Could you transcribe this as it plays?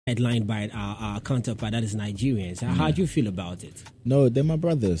headlined by our counterpart, that is Nigerians. How do you feel about it? No, they're my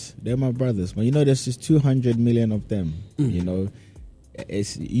brothers. They're my brothers. But there's just 200 million of them.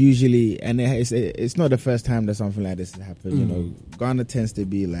 It's usually, and it's not the first time that something like this has happened. Ghana tends to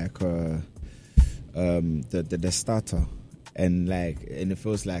be like the starter, and it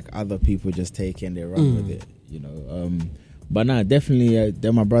feels like other people just take it and they run with it. But nah, definitely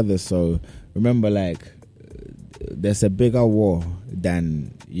they're my brothers. So remember, there's a bigger war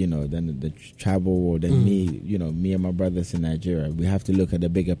than the tribal war, than me and my brothers in Nigeria. We have to look at the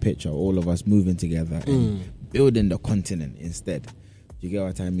bigger picture, all of us moving together and building the continent instead. You get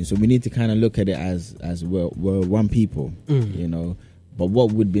what I mean? So we need to kind of look at it as we're one people, But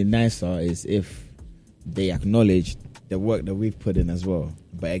what would be nicer is if they acknowledge the work that we've put in as well.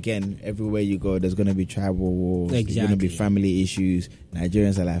 But again, everywhere you go, there's going to be tribal wars. Exactly. There's going to be family issues.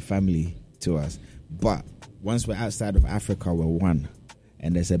 Nigerians are like family to us. But once we're outside of Africa, we're one.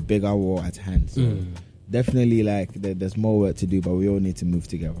 And there's a bigger war at hand. So definitely, there's more work to do, but we all need to move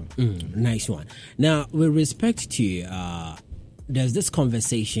together. Nice one. Now, with respect to... there's this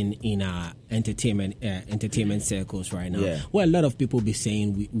conversation in our entertainment circles right now, where a lot of people be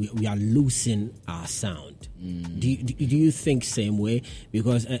saying we are losing our sound. Do you think same way?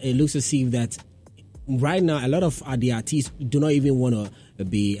 Because it looks as if that right now a lot of the artists do not even want to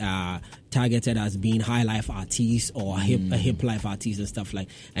be targeted as being high life artists or hip life artists and stuff like.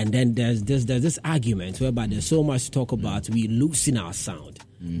 And then there's this argument whereby there's so much talk about we losing our sound.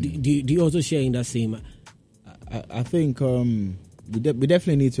 Do you also share in that same? I think we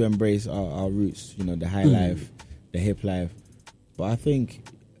definitely need to embrace our roots, the high life, the hip life. But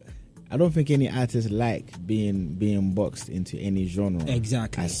I don't think any artist like being boxed into any genre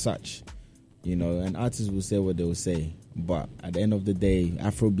exactly as such, and artists will say what they will say. But at the end of the day,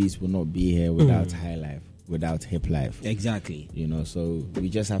 Afrobeats will not be here without high life, without hip life. Exactly. So we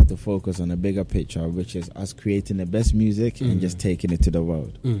just have to focus on a bigger picture, which is us creating the best music and just taking it to the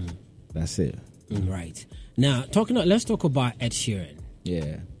world. That's it. Right. Now, let's talk about Ed Sheeran.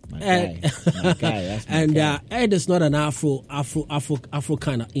 Yeah, my guy. That's my guy. Ed is not an Afro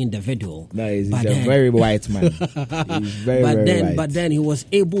kind of individual. No, he's a very white man. He's very white. But then he was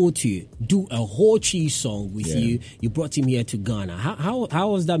able to do a whole cheese song with you. You brought him here to Ghana. How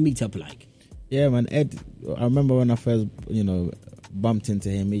was that meetup like? Yeah, man. Ed, I remember when I first, bumped into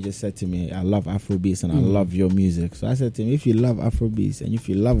him, he just said to me, I love Afrobeats and I love your music. So I said to him, if you love Afrobeats and if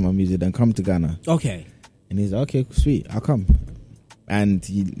you love my music, then come to Ghana. Okay. And he's like, okay, sweet, I'll come. And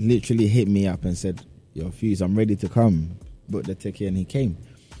he literally hit me up and said, yo, Fuse, I'm ready to come. Booked the ticket and he came.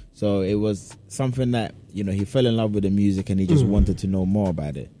 So it was something that, he fell in love with the music and he just wanted to know more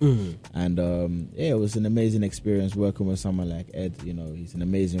about it. And it was an amazing experience working with someone like Ed. He's an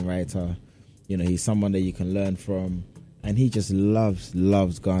amazing writer. He's someone that you can learn from. And he just loves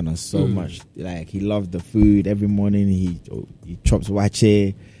Ghana so much. He loved the food. Every morning he chops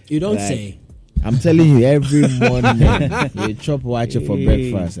wache. You don't say. I'm telling you, every morning he chop wache for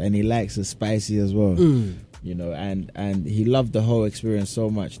breakfast, and he likes it spicy as well. And he loved the whole experience so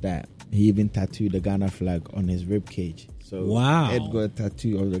much that he even tattooed the Ghana flag on his rib cage. So wow, Ed got a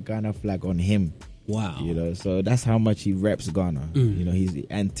tattoo of the Ghana flag on him. Wow, so that's how much he reps Ghana.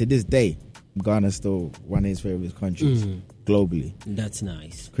 And to this day, Ghana is still one of his favorite countries globally. That's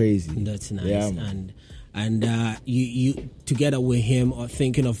nice. Crazy. That's nice. Yeah, and you together with him are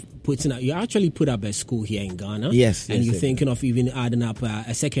thinking of putting up. You actually put up a school here in Ghana. Yes. And you're thinking of even adding up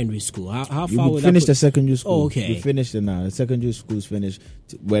a secondary school. How we far would finished the secondary school? Oh, okay. We finished it now. The secondary school's finished.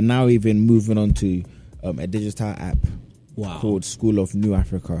 We're now even moving on to a digital app. Wow. Called School of New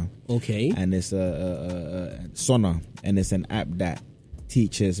Africa. Okay. And it's a Sona, and it's an app that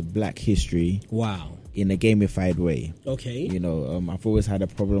teaches Black history. Wow. In a gamified way. Okay. I've always had a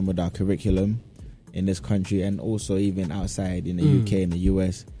problem with our curriculum in this country, and also even outside in the UK and the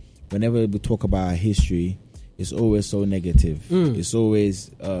US. Whenever we talk about our history, it's always so negative. It's always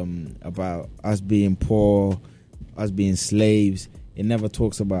about us being poor, us being slaves. It never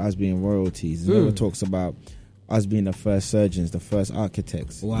talks about us being royalties. It never talks about us being the first surgeons, the first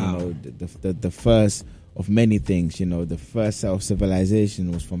architects. Wow. The first of many things. The first set of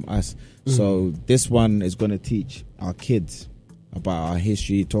civilization was from us. So this one is going to teach our kids about our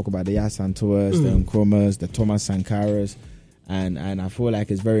history, talk about the Yasantoas, the Nkrumahs, the Thomas Sankaras, and I feel like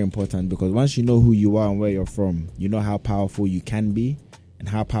it's very important, because once you know who you are and where you're from, you know how powerful you can be and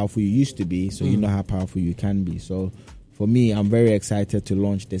how powerful you used to be, so you know how powerful you can be. So for me, I'm very excited to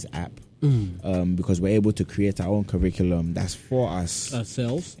launch this app. Because we're able to create our own curriculum that's for us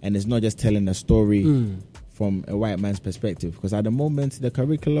ourselves, and it's not just telling a story from a white man's perspective, because at the moment the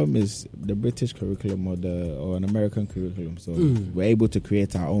curriculum is the British curriculum or an American curriculum, so we're able to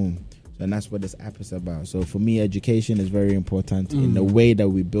create our own. And that's what this app is about. So for me, education is very important in the way that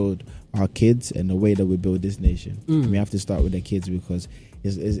we build our kids and the way that we build this nation. We have to start with the kids, because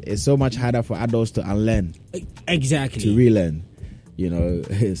it's so much harder for adults to unlearn, exactly, to relearn.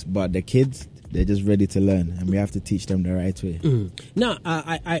 But the kids, they're just ready to learn, and we have to teach them the right way. Now,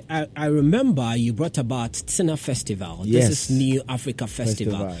 I remember you brought about Tina Festival. Yes. This is New Africa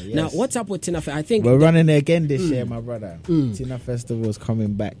Festival. Yes. Now, what's up with Tina Festival? I think we're running it again this year, my brother. Tina Festival is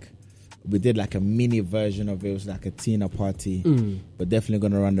coming back. We did like a mini version of it. It was like a Tina party. We're definitely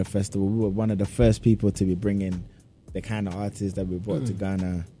going to run the festival. We were one of the first people to be bringing the kind of artists that we brought to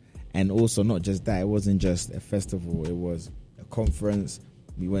Ghana. And also, not just that, it wasn't just a festival, it was a conference.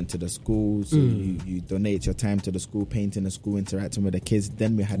 We went to the schools, so you donate your time to the school, painting the school, interacting with the kids.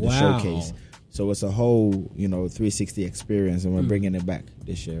 Then we had the showcase. So it's a whole, 360 experience, and we're bringing it back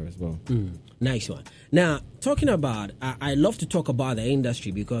this year as well. Nice one. Now, talking about, I love to talk about the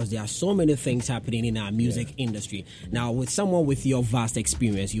industry, because there are so many things happening in our music industry. Now, with someone with your vast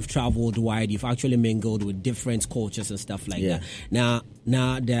experience, you've traveled wide, you've actually mingled with different cultures and stuff like that.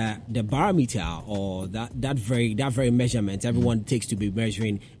 Now the barometer, or that very measurement everyone takes to be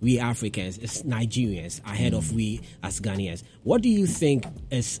measuring we Africans is Nigerians ahead of we as Ghanaians. What do you think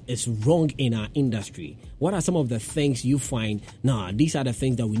is wrong in our industry? What are some of the things you find, these are the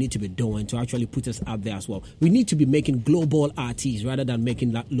things that we need to be doing to actually put us up there as well? We need to be making global artists rather than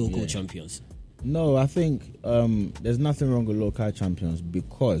making local champions. No, I think there's nothing wrong with local champions,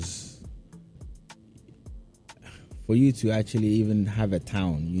 because for you to actually even have a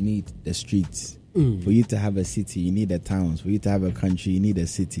town, you need the streets. For you to have a city, you need the towns. For you to have a country, you need a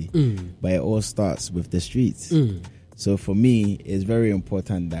city. But it all starts with the streets. So for me, it's very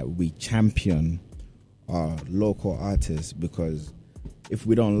important that we champion our local artists, because if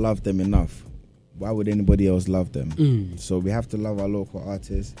we don't love them enough, why would anybody else love them? So we have to love our local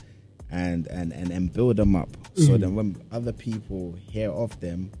artists and build them up. So then when other people hear of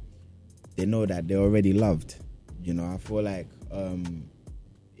them, they know that they're already loved. I feel like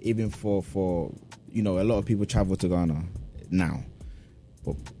even for a lot of people travel to Ghana now,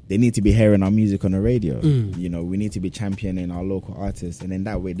 but they need to be hearing our music on the radio. We need to be championing our local artists, and then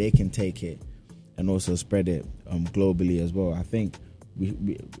that way they can take it and also spread it globally as well. I think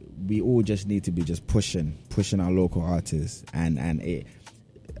we all just need to be just pushing our local artists, and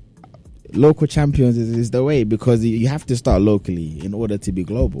local champions is the way, because you have to start locally in order to be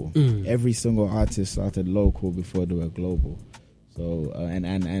global. Every single artist started local before they were global. So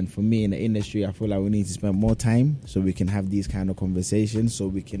and for me in the industry, I feel like we need to spend more time so we can have these kind of conversations, so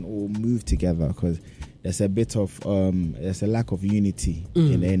we can all move together, because there's a bit of there's a lack of unity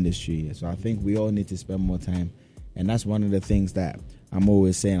in the industry. So I think we all need to spend more time, and that's one of the things that I'm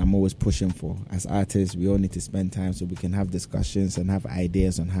always pushing for. As artists, we all need to spend time so we can have discussions and have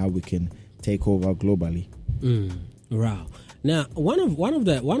ideas on how we can take over globally. Wow. Now, one of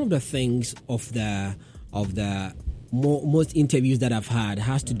the things of the most interviews that I've had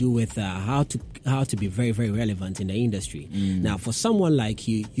has to do with how to be very, very relevant in the industry. Now, for someone like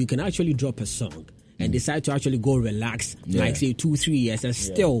you can actually drop a song and decide to actually go relax, like say 2-3 years, and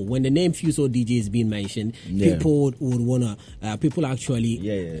still when the name Fuso DJ is being mentioned, people would wanna people actually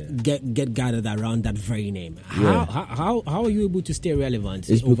get gathered around that very name. How are you able to stay relevant?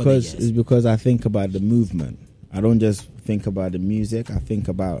 It's because I think about the movement. I don't just think about the music. I think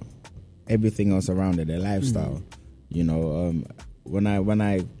about everything else around it, the lifestyle. When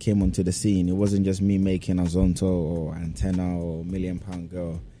I came onto the scene, it wasn't just me making a Zonto or Antenna or £1 Million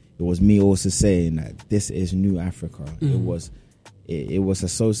Girl. It was me also saying that this is New Africa. It was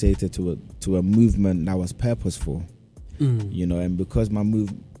associated to a movement that was purposeful, and because my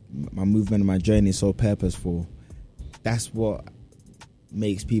movement and my journey is so purposeful, that's what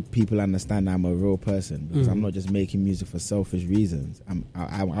makes people understand I'm a real person, because I'm not just making music for selfish reasons.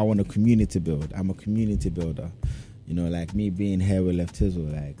 I want a community build. I'm a community builder. Like me being here with Left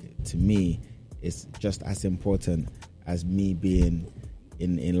Tizzle, like to me, it's just as important as me being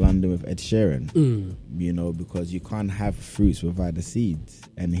in London with Ed Sheeran, because you can't have fruits without the seeds,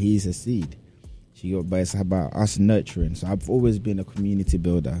 and he's a seed. But it's about us nurturing. So I've always been a community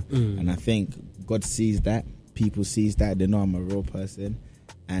builder, and I think God sees that, people sees that, they know I'm a real person,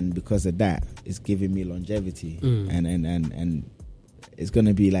 and because of that, it's giving me longevity, and it's going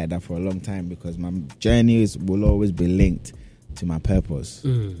to be like that for a long time, because my journey will always be linked to my purpose,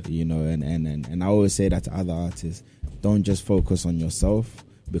 and I always say that to other artists: don't just focus on yourself,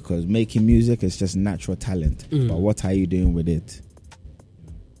 because making music is just natural talent, but what are you doing with it?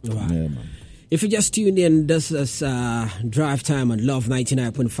 Right. Yeah, man. If you just tuned in, this is Drive Time on Love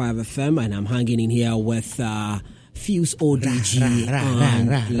 99.5 FM, and I'm hanging in here with Fuse ODG and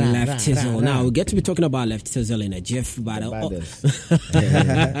Left Tizzle. Now, we get to be talking about Left Tizzle in a jiff, but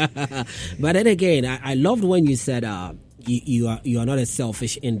but then again, I loved when you said you are not a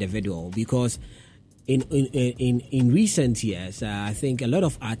selfish individual, because in recent years, I think a lot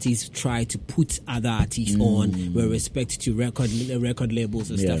of artists try to put other artists on with respect to record labels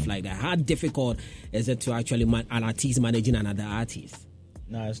and stuff like that. How difficult is it to actually an artist managing another artist?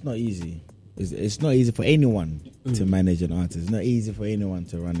 No, it's not easy. It's not easy for anyone to manage an artist. It's not easy for anyone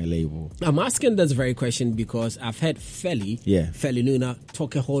to run a label. I'm asking this very question because I've heard Feli Luna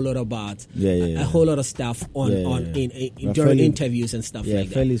talk a whole lot about a whole lot of stuff during interviews and stuff like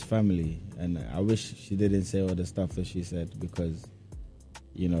that. Feli's family, and I wish she didn't say all the stuff that she said, because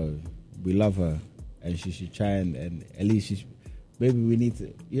we love her, and she should try and at least maybe we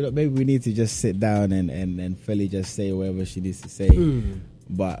need to just sit down and Feli just say whatever she needs to say.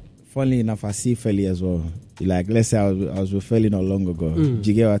 But funnily enough, I see Feli as well. Like, let's say I was with Feli not long ago. Do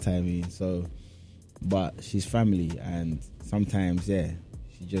you get what I mean? So, but she's family, and sometimes,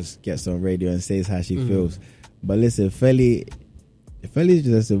 she just gets on radio and says how she feels. But listen, Feli's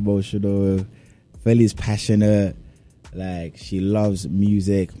just emotional. Feli's passionate. Like, she loves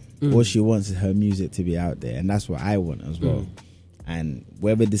music. All she wants is her music to be out there, and that's what I want as well. And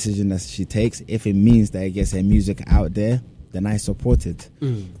whatever decision that she takes, if it means that it gets her music out there, then I support it.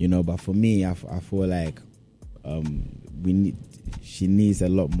 But for me, I feel like she needs a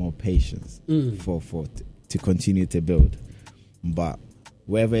lot more patience to continue to build. But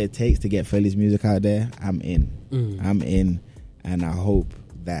whatever it takes to get Feli's music out there, I'm in. I'm in, and I hope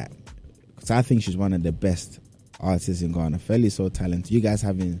that, because I think she's one of the best artists in Ghana. Feli's so talented. You guys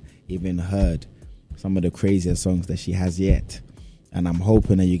haven't even heard some of the craziest songs that she has yet. And I'm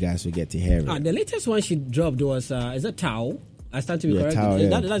hoping that you guys will get to hear it. The latest one she dropped was, is it Tao? I stand to be correct. Tower,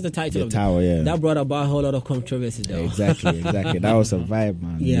 that's the title of it. Tower, That brought about a whole lot of controversy, though. Exactly. That was a vibe,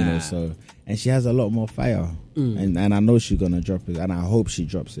 man. So, and she has a lot more fire. And I know she's going to drop it. And I hope she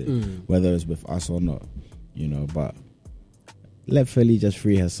drops it, whether it's with us or not. But let Feli just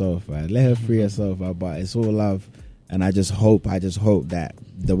free herself, man. Let her free herself, but it's all love. And I just hope that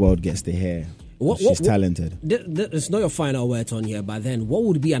the world gets to hear. She's talented. It's not your final words on here, but then what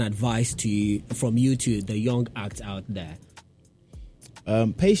would be an advice from you to the young acts out there?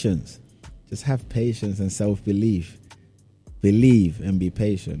 Patience. Just have patience and self-belief. Believe and be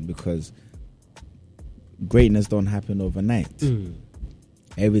patient, because greatness don't happen overnight.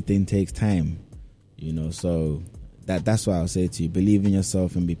 Everything takes time, so that's what I'll say to you. Believe in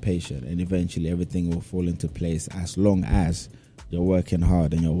yourself and be patient, and eventually everything will fall into place, as long as you're working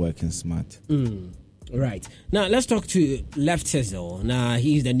hard and you're working smart. Right. Now, let's talk to Left Tizzle. Now,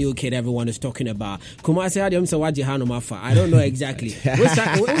 he's the new kid everyone is talking about. Kumasi, I don't know exactly.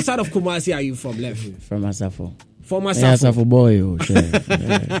 Which side of Kumasi are you from, Left? From Asafo. From Asafo. Asafo boy.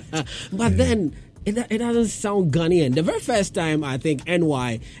 But then, it doesn't sound Ghanaian. The very first time, I think,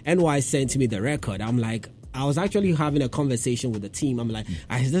 NY sent me the record, I'm like, I was actually having a conversation with the team. I'm like,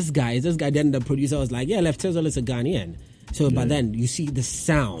 is this guy? Then the producer was like, Left Tizzle is a Ghanaian. So, but then you see the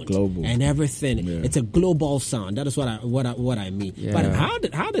sound global and everything. Yeah. It's a global sound. That is what I mean. Yeah. But how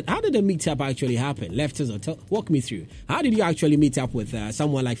did the meetup actually happen? Left Tizzle, walk me through. How did you actually meet up with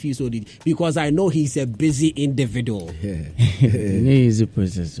someone like Fuse ODG? Because I know he's a busy individual. Easy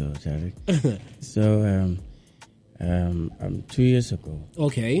process, Charlie. So, 2 years ago,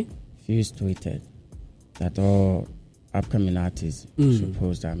 Fuse tweeted that all upcoming artists should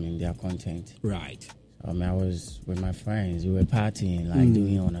post their content. Right. I was with my friends. We were partying,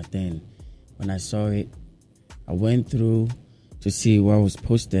 doing on a thing. When I saw it, I went through to see what was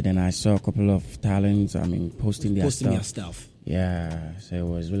posted, and I saw a couple of talents. Posting their stuff. Yeah, so it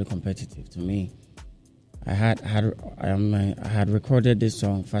was really competitive to me. I had recorded this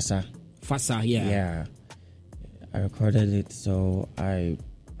song, Fasa. Fasa, yeah. Yeah, I recorded it, so I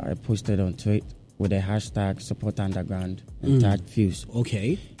posted on Twitter with the hashtag Support Underground and tagged Fuse.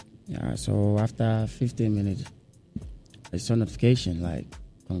 Okay. Yeah, so after 15 minutes, I saw notification like,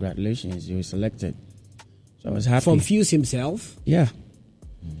 congratulations, you were selected. So I was happy. From Fuse himself? Yeah.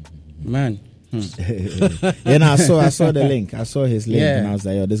 Man. I saw the link. I saw his link and I was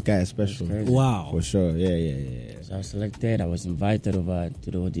like, this guy is special. Wow. For sure. Yeah. So I was selected. I was invited over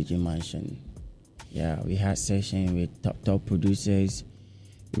to the ODG mansion. Yeah, we had session with top producers.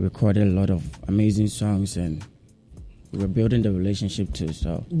 We recorded a lot of amazing songs, and we're building the relationship too.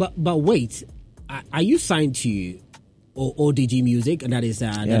 So, but wait, are you signed to ODG Music? That is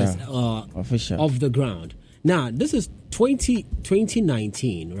official off the ground. Now, this is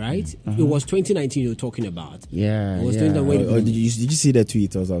 2019, right? It was 2019 you were talking about. Yeah. It was yeah. Did you see the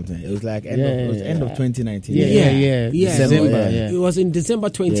tweet or something? It was like end of 2019. Yeah. December, It was in December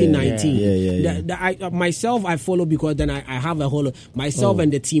 2019. Myself, I follow because then I have a whole myself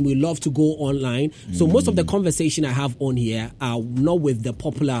and the team. We love to go online. So most of the conversation I have on here are not with the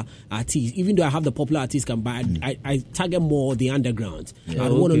popular artists. Even though I have the popular artists come by, I target more the underground. I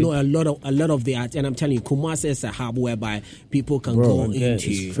want to know a lot of the art. And I'm telling you, Kumasi is a hub whereby people can go into.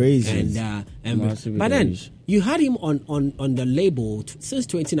 It's crazy. But then you had him on the label since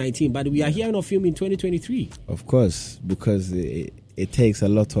 2019, but we are hearing of him in 2023. Of course, because it takes a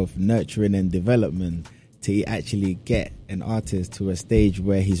lot of nurturing and development to actually get an artist to a stage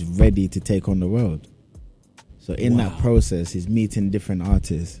where he's ready to take on the world. So in that process, he's meeting different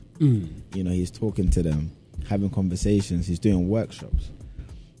artists. You know, he's talking to them, having conversations. He's doing workshops.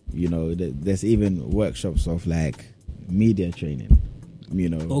 You know, there's even workshops of like media training. You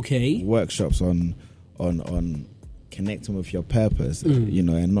know, workshops on connecting with your purpose. You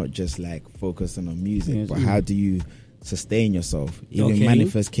know, and not just like focusing on music, but how do you sustain yourself? Even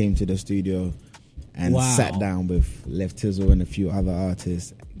Manifest came to the studio and sat down with Left Tizzle and a few other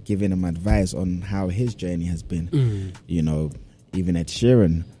artists, giving them advice on how his journey has been. You know, even Ed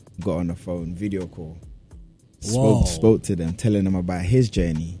Sheeran got on the phone, video call, spoke to them, telling them about his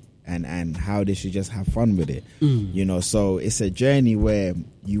journey and how they should just have fun with it. You know, so it's a journey where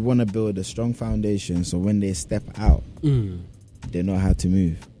you want to build a strong foundation so when they step out, they know how to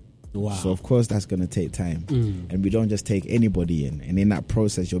move. So of course that's going to take time. And we don't just take anybody in. And in that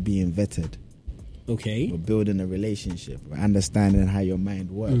process, you're being vetted. We're building a relationship. We're understanding how your mind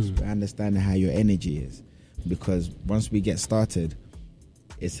works. We're understanding how your energy is. Because once we get started,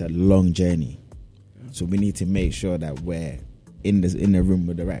 it's a long journey. So we need to make sure that we're in the room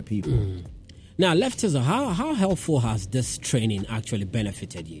with the right people. Now, Left Tizzle, how helpful has this training actually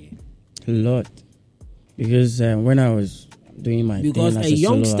benefited you? A lot. Because when I was doing my thing as a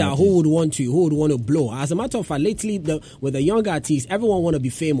youngster who would want to blow. As a matter of fact, lately with the young artists, everyone want to be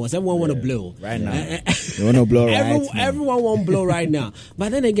famous. Everyone want to blow right now. They want to blow everyone want to blow right now.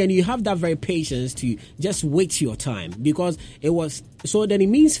 But then again, you have that very patience to just wait your time, because it was. So then it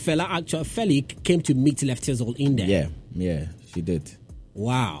means Feli came to meet Left Tizzle in there. Yeah, she did.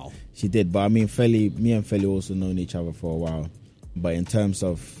 Wow, she did. But I mean, me and Feli also known each other for a while. But in terms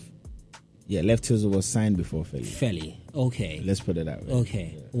of Left Tizzle was signed before Feli. Okay. Let's put it that way.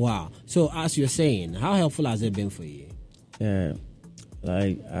 Okay. Yeah. Wow. So as you're saying, how helpful has it been for you? Yeah.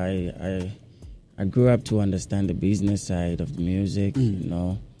 Like I grew up to understand the business side of the music, you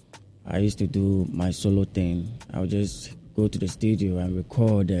know. I used to do my solo thing. I would just go to the studio and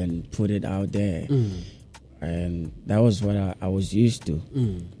record and put it out there. And that was what I was used to.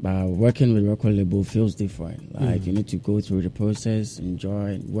 But working with record label feels different. Like you need to go through the process,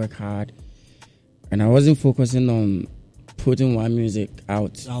 enjoy, work hard. And I wasn't focusing on putting one music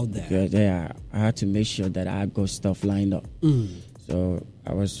out there. Because, I had to make sure that I got stuff lined up. So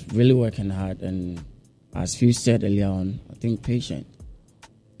I was really working hard. And as you said earlier on, I think patient.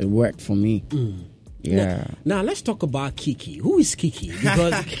 It worked for me. Yeah. Now let's talk about Kiki. Who is Kiki?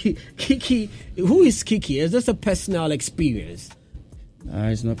 Because who is Kiki? Is this a personal experience?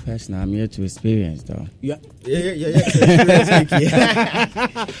 It's not personal. I'm here to experience, though. Yeah.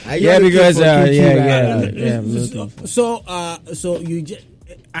 Because So you just,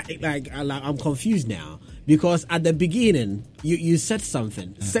 I'm confused now, because at the beginning you said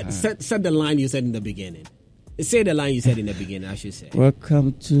something. Said the line you said in the beginning. Say the line you said in the beginning. I should say.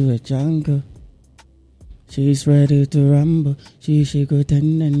 Welcome to a jungle. She's ready to rumble. She go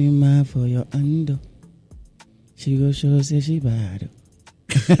tend any man for your under. She go show say she bad.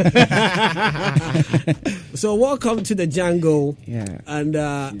 So welcome to the jungle. And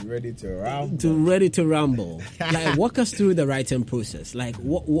she's ready to rumble. Ready to rumble. Like, walk us through the writing process. Like,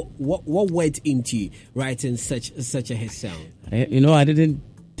 what went into writing such a hit sound? You know, I didn't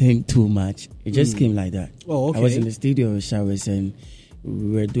think too much. It just came like that. Oh, okay. I was in the studio with Shawis and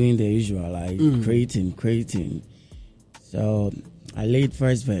we were doing the usual, like creating. So I laid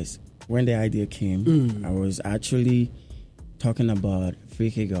first verse. When the idea came, I was actually talking about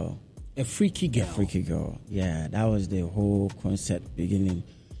freaky girl. A freaky girl. Yeah, that was the whole concept beginning.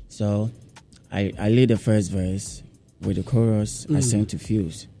 So I laid the first verse with the chorus. I sent to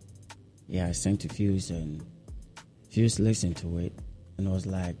Fuse. Yeah, I sent to Fuse, and Fuse listened to it and was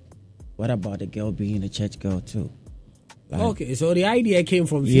like, what about the girl being a church girl too? Like, okay, so the idea came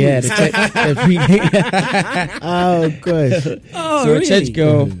from Fuse. Yeah, of course. Oh, so really? A church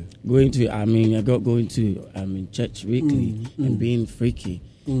girl going to church weekly and being freaky.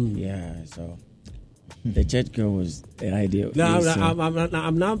 Yeah, so The church girl was an idea. No,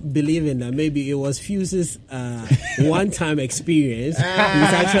 I'm not believing that maybe it was Fuse's one-time experience.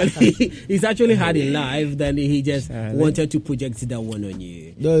 He's actually had it live. Then he just wanted to project that one on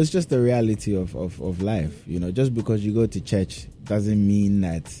you. No, it's just the reality of life. You know, just because you go to church doesn't mean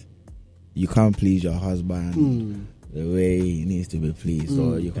that you can't please your husband the way he needs to be pleased,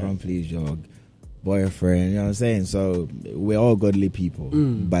 or you can't please your boyfriend, you know what I'm saying? So we're all godly people,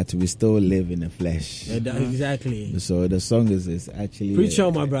 but we still live in the flesh. Exactly. So the song is actually preach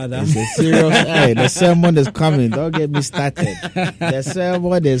on, my brother. It's a serious. Hey, the sermon is coming. Don't get me started. The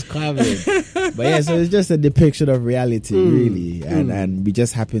sermon is coming. But yeah, so it's just a depiction of reality, really, and we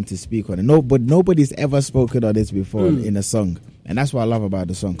just happen to speak on it. But nobody's ever spoken on this before in a song. And that's what I love about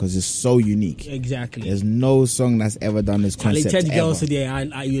the song, because it's so unique. Exactly. There's no song that's ever done this concept church ever. girls today,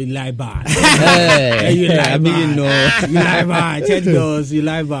 you lie bad. You lie bad. You lie bad. Church girls, you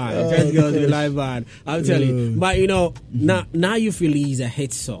lie bad. Church girls, you lie bad. I'm telling you. But you know, now you've released a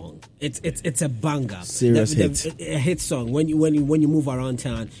hit song. It's a banger. Serious hit. A hit song. When you move around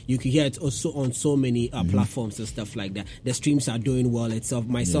town, you can hear it also on so many platforms and stuff like that. The streams are doing well itself.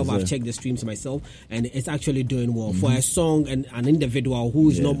 I've checked the streams myself, and it's actually doing well for a song and an individual who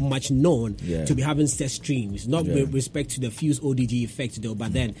is not much known to be having set streams. Not with respect to the Fuse ODG effect though,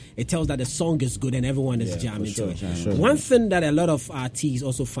 but then it tells that the song is good and everyone is jamming to it. Sure. One thing that a lot of artists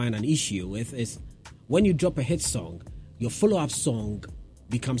also find an issue with is when you drop a hit song, your follow-up song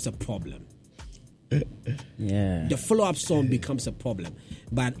becomes a problem. The follow-up song becomes a problem.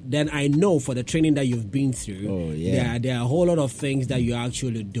 But then I know for the training that you've been through, there are a whole lot of things that you're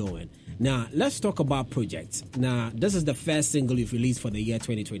actually doing. Now, let's talk about projects. Now, this is the first single you've released for the year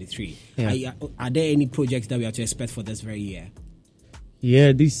 2023. Are there any projects that we have to expect for this very year?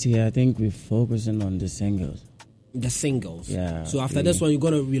 Yeah, this year I think we're focusing on the singles. The singles. Yeah. So after this one, you're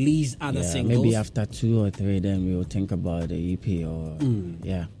going to release other singles? Maybe after 2 or 3, then we will think about the EP or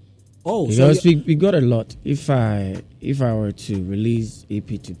Oh, because we got a lot. If I were to release EP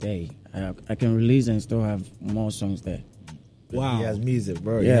today, I can release and still have more songs there. Wow. He has music,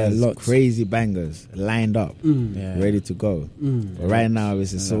 bro. Yeah, he has crazy bangers lined up, ready to go. But right now,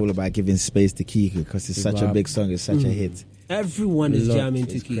 it's all about giving space to Kiki, because it's such a big song. It's such a hit. Everyone is jamming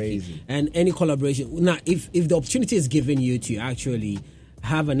to Kiki. Crazy. And any collaboration. Now, if the opportunity is given you to actually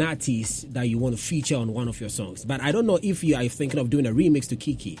have an artist that you want to feature on one of your songs, but I don't know if you are thinking of doing a remix to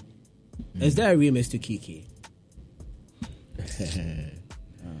Kiki. Is there a remix to Kiki?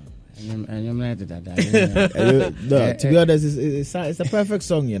 No, to be honest, it's a perfect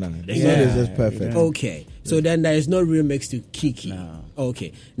song, you know. The song is just perfect. Okay, so then there is no remix to Kiki. No.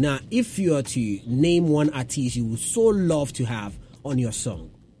 Okay, now if you are to name one artist you would so love to have on your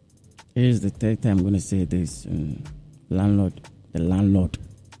song. Here's the third time I'm going to say this. The landlord.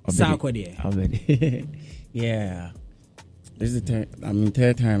 Sarkodie. Yeah. This is the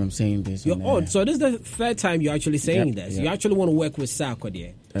third time I'm saying this. So this is the third time you're actually saying this. You actually want to work with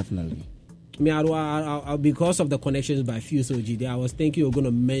Sarkodie. Definitely. I mean, I, because of the connections by Fuse OG, I was thinking you were going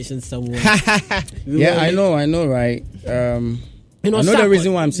to mention someone. I know, right? I know the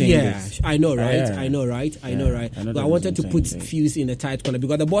reason why I'm saying this. I know, right? I know, right? But I wanted to put Fuse in a tight corner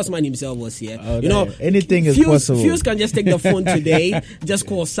because the boss man himself was here. Anything is possible. Fuse can just take the phone today, just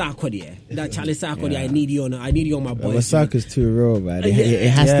call Sarkodie. That Charlie Sarkodie, I need you on my boys. But Sark is too raw, man. It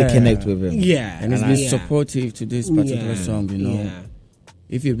has to connect with him. Yeah, and he's been supportive to this particular song. You know. Yeah.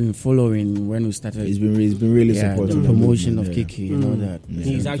 If you've been following when we started, he's been really supportive. The promotion of Kiki, you know that.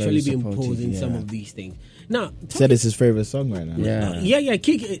 He's actually been posing some of these things. Now, said it's his favorite song right now.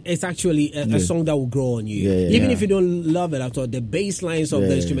 Kiki is actually a song that will grow on you. Even if you don't love it at all, the bass lines of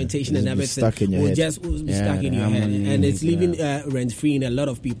the instrumentation and everything will just be stuck in your head. And it's living rent-free in a lot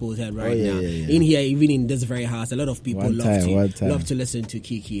of people's head now. In here, even in this very house, a lot of people love to listen to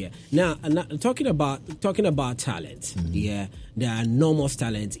Kiki. Now, talking about talent, there are enormous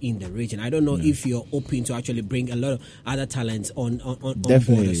talent in the region. I don't know if you're open to actually bring a lot of other talents on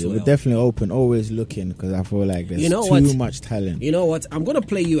definitely, board as well. We're definitely open, always looking, because I feel like there's too much talent. You know what? I'm gonna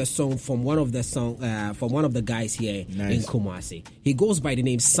play you a song from one of the guys here in Kumasi. He goes by the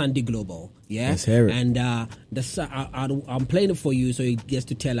name Sandy Global. Yeah, let's hear it. And I'm playing it for you, so he gets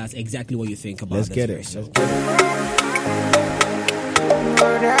to tell us exactly what you think about this. Let's get it.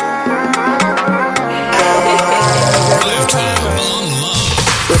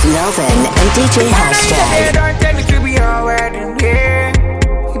 With Melvin and DJ Hashtag. Don't tell me to be your wedding, yeah.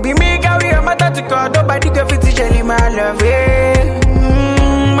 You be me, girl, you're my tattoo card. Nobody can fit to jelly, my love, yeah.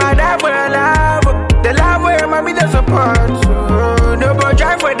 My dad will love. The love where mommy the support. So, no go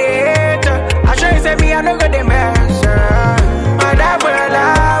drive for the hater. I show you, say me, I don't go the mess. My dad will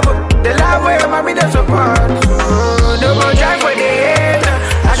love. The love where mommy the support.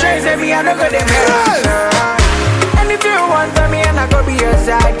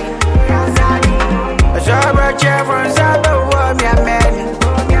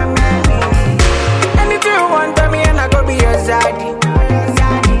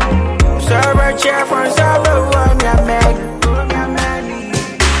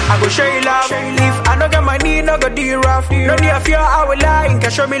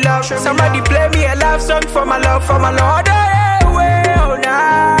 show me love. Somebody play me a love song for my love, for my Lord. Oh,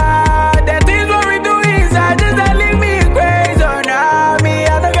 nah. The things what we do inside just that leave me crazy. Oh, nah. Me,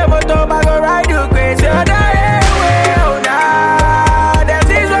 I don't get my top, I go ride you crazy. Oh, nah. The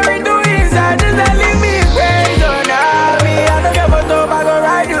things what we do inside just that leave me crazy. Oh, nah. Me, I don't get my top, I go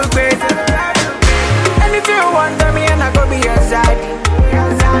ride you crazy. Anything you want, tell me and I go be your side.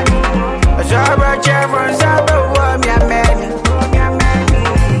 So I brought you from Sabo, me a man.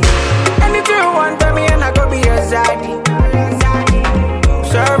 Anything you want, tell me and I go be your side.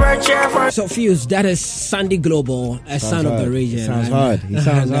 So Fuse, that is Sandy Global, a son of the region. He sounds hard. He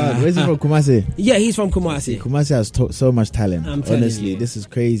sounds hard. Where's he from? Kumasi? Yeah, he's from Kumasi. Kumasi has so much talent. Honestly, you. This is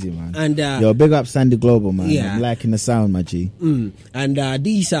crazy, man. And yo, big up Sandy Global, man. Yeah. I'm liking the sound, my G. And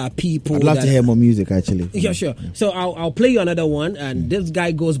these are people. I'd love to hear more music, actually. Yeah, sure. So I'll play you another one, and this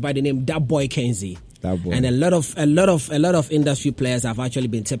guy goes by the name That Boy Kenzie. And a lot of industry players have actually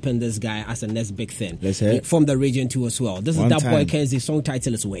been tipping this guy as the next big thing. Let's hear it. From the region too as well. This is That Boy Kenzie. Song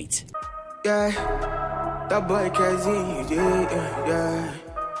title is Wait. Yeah, That Boy Kenzie. Yeah. Yeah.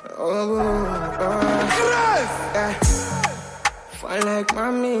 Fine like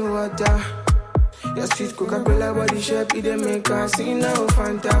mommy water. Your sweet Coca-Cola body shape, it didn't make her see no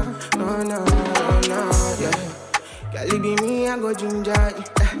Fanta. No, yeah. Girl, it be me, I go ginger.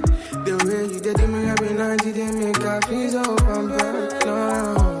 The way you did me every night, it didn't make her feel so pampered. No,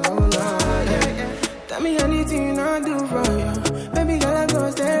 yeah. Tell me anything I do for you. Baby girl, I go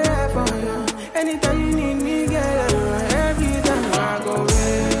stay there for you. Anytime you need me, girl, every time I go wait.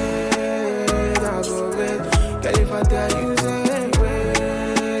 Girl, if I tell you, say, wait,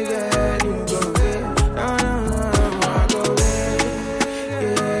 girl, you go wait. No, I go wait.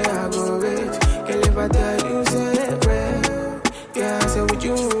 Yeah, I go wait. Girl, if I tell you, say, wait. Yeah, I say, would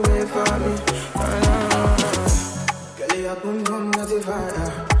you wait for me? Girl, you boom, boom, that's a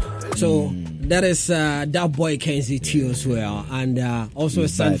fire. So that is That Boy Kenzie too as well, and also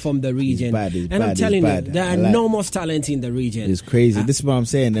he's a son bad. from the region. He's and I'm bad, telling you, bad. there are enormous talent in the region. It's crazy. This is what I'm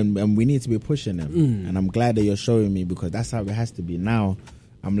saying, and we need to be pushing them. And I'm glad that you're showing me, because that's how it has to be. Now,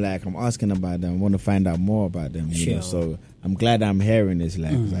 I'm asking about them. I want to find out more about them. You know? So I'm glad I'm hearing this. I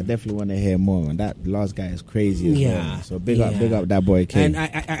definitely want to hear more. And that last guy is crazy as well. So big up That Boy King. And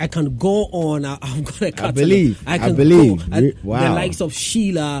I can go on. I'm gonna cut. I believe. Go. Wow. The likes of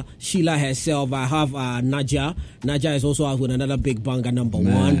Sheila herself. I have Naja. Naja is also out with another big banger, number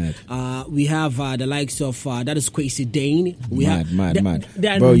one. We have the likes of that is Kwesi Dane. Mad.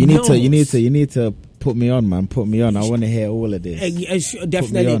 Bro, you need to put me on, man. Put me on. I want to hear all of this.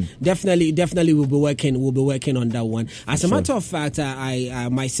 Definitely, we'll be working on that one. As a matter of fact, I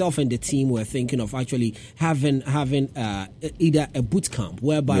myself and the team were thinking of actually having either a boot camp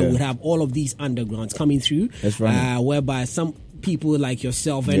whereby we'd have all of these undergrounds coming through. That's right. Whereby some people like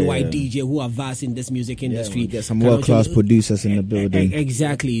yourself, NY DJ, who are vast in this music industry, we'll get some world-class producers in the building.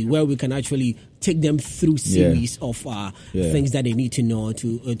 Exactly, where we can actually take them through series of things that they need to know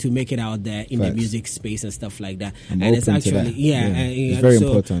to make it out there in the music space and stuff like that. And it's actually it's very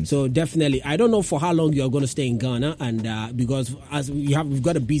important. So definitely, I don't know for how long you're going to stay in Ghana, and because as we've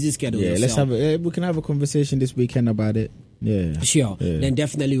got a busy schedule. We can have a conversation this weekend about it. Yeah, sure. Yeah. Then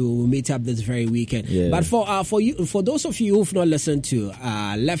definitely we will meet up this very weekend. Yeah. But for you, for those of you who've not listened to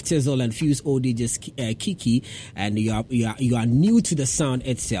Left Tizzle and Fuse ODJ's Kiki, and you are new to the sound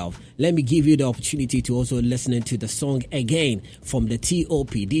itself, let me give you the opportunity to also listen to the song again from the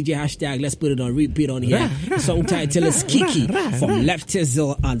TOP DJ hashtag. Let's put it on repeat on here. The song title is Kiki from Left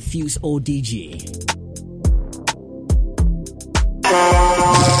Tizzle and Fuse ODJ.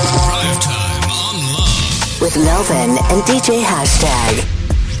 With Melvin and DJ Hashtag.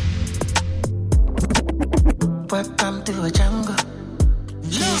 Welcome to a jungle.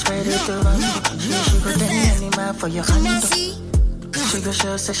 She's ready to rumble. She go down animal for your handle. She go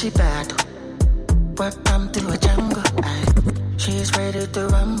show say she bad. Welcome to a jungle. She's ready to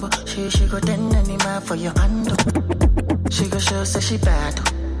rumble. She go down animal for your handle. She go show say she bad.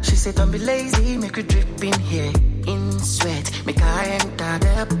 She said don't be lazy, make you drip in here in sweat. Make I enter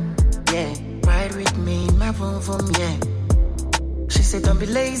up, yeah. Ride with me in my vroom, yeah. She said don't be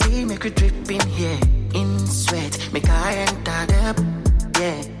lazy, make you drip in here in sweat. Make I enter up,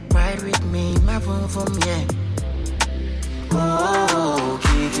 yeah. Ride with me in my vroom, yeah. Oh,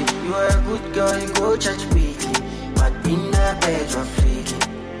 Kiki, you are a good girl, you go church weekly. But in the bed you're freaky.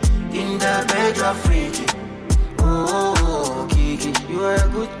 In the bed you're freaky. Oh, Kiki, you are a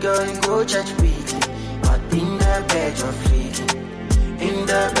good girl, you go church weekly. But in the bed you're freaky. In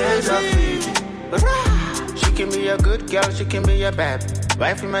the bed you're freaky. She can be a good girl, she can be a bad.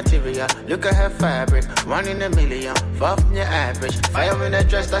 Wifey material, look at her fabric. 1 in a million, far from your average. Fire in a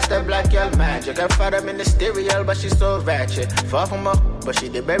dress, that's that black girl magic. Her father ministerial, but she's so ratchet. Far from her, but she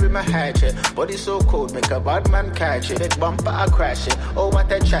did bury my hatchet. Body so cold, make a bad man catch it. Big bumper, I crash it. Oh,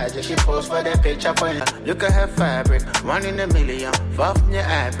 what a tragedy. She posed for that picture for you. Look at her fabric, 1 in a million, far from your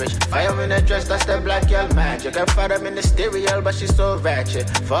average. Fire in a dress, that's that black girl magic. Her father ministerial, but she's so ratchet.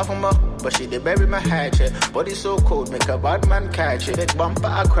 Far from her, but she did bury my hatchet. Body so cold, make a bad man catch it. Big bumper,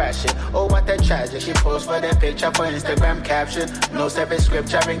 I crash it. Oh, what a tragedy. She posed for that picture for Instagram caption. No separate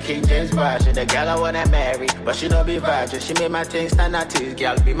scripture in King James Version. The girl I wanna marry, but she don't be virgin. She made my things stand at ease.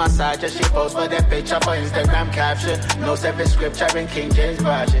 Girl be massager. She posed for that picture for Instagram caption. No separate scripture in King James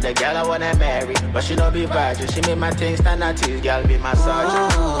Version. The girl I wanna marry, but she don't be virgin. She made my things stand at ease. Girl be massager.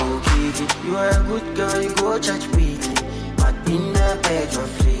 Oh, Kiki, you are a good girl. You go church weekly, but in the bed you're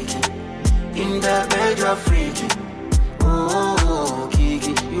freaky. In the bed you're freaky. Oh,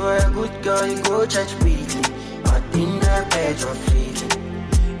 Kiki, you are a good girl. You go church weekly, but in the bed you're freaky.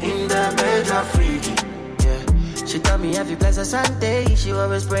 In the bed you're freaky. Yeah, she tell me every blessed Sunday she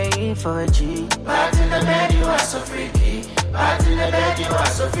always praying for a G. But in the bed you are so freaky. But in the bed you are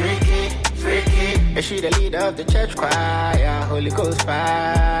so freaky, freaky. Is she the leader of the church choir? Holy Ghost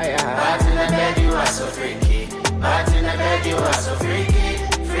fire. But in the bed you are so freaky. But in the bed you are so freaky,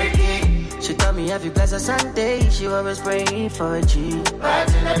 freaky. She tell me every blessed Sunday she always praying for a G. But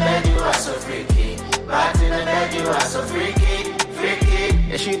in the bed you are so freaky. But in the bed you are so freaky,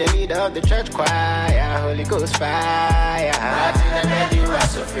 freaky. Is she the leader of the church choir? Holy Ghost fire. But in the bed you are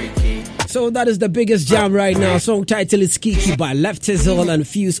so freaky. So that is the biggest jam right now. Song title is Kiki by Left Tizzle and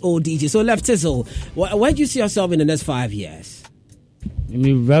Fuse ODJ. So Left Tizzle, where do you see yourself in the next 5 years?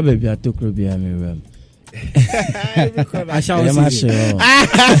 Me rub baby, I took ruby and me rub. I shall see.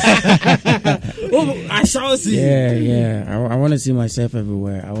 Oh, I shall see. Yeah. I want to see myself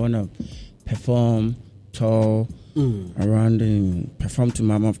everywhere. I want to perform, tour around and perform to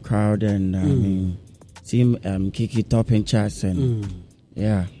my mouth crowd and see Kiki topping charts and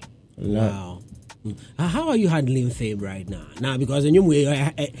yeah. Wow. How are you handling fame right now? Now, because in your way,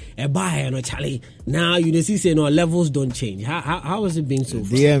 a buyer and a Charlie. Now you see, say no levels don't change. How has it been so far?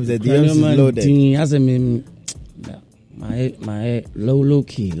 The DMs is loaded. As I mean, my low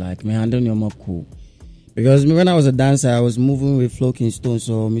key, like me handling your more cool. Because when I was a dancer, I was moving with Floking Stone,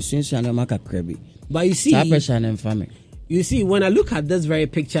 so me soon she and make a crabby. But you see, you see, when I look at this very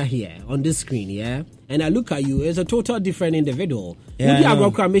picture here on this screen, yeah, and I look at you, it's a total different individual. Yeah,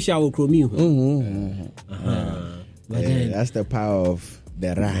 that's the power of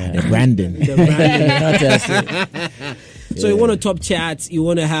the branding. So you want to top charts, you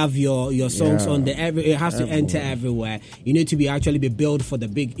want to have your songs on the it has to enter everywhere. You need to be built for the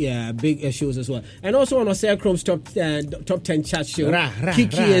big shows as well. And also on Osir Chrome's top 10 chart show,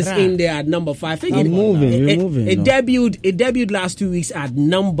 Kiki is in there at number 5. It debuted last 2 weeks at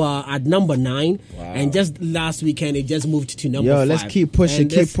number 9, and just last weekend it just moved to number 5. Let's keep pushing,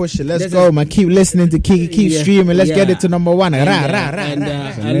 Let's go, man. Keep listening to Kiki, keep streaming. Let's get it to number 1. And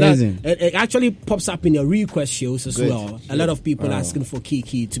it actually pops up in your request shows as well. A lot of people asking for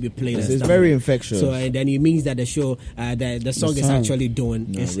Kiki to be played. It's very infectious. So and then it means that the show, the song is actually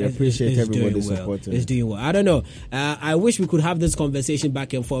doing. We appreciate everybody supporting. It's doing well. I don't know. I wish we could have this conversation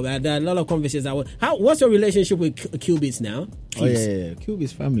back and forth. There are a lot of conversations. What's your relationship with Q-Beats now?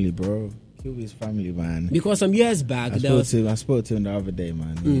 Q-Beats family, bro. Q-Beats family, man. Because some years back, I spoke to him the other day,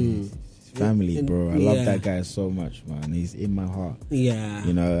 man. Family, bro. I love that guy so much, man. He's in my heart. Yeah.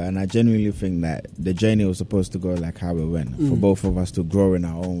 You know, and I genuinely think that the journey was supposed to go like how it went, for both of us to grow in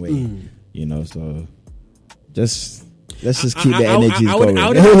our own way. You know, so let's just keep the energies going. I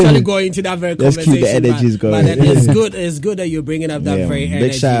would actually go into that very conversation. Let's keep the energies going. But it's good that you're bringing up that very energy.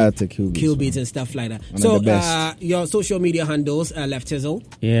 Big shout out to Q-Beats and stuff like that. So, your social media handles, Left Tizzle?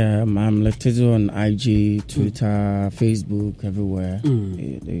 Yeah, I'm Left Tizzle on IG, Twitter, Facebook, everywhere.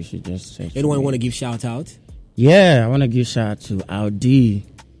 They should just search. Anyone want to give shout out? Yeah, I want to give shout out to Audi,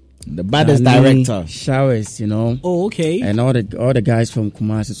 the baddest director. Showers, you know. Oh, okay. And all the guys from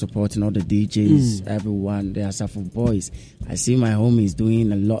Kumasi supporting, all the DJs, everyone. They are Safo boys. I see my homies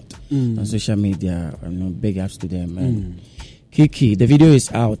doing a lot on social media. Big ups to them. And Kiki, the video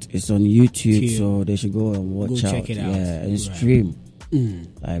is out. It's on YouTube, so they should go and watch out. Check it out. Yeah, and stream.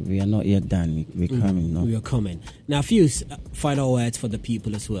 Like we are not yet done. We're coming. No? We are coming. Now, Fuse, final words for the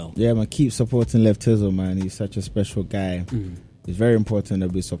people as well. Yeah, man. Keep supporting Left Tizzle, man. He's such a special guy. It's very important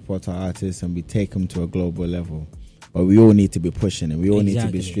that we support our artists and we take them to a global level. But we all need to be pushing it. We all need to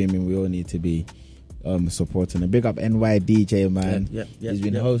be streaming. We all need to be supporting it. Big up NY DJ, man. He's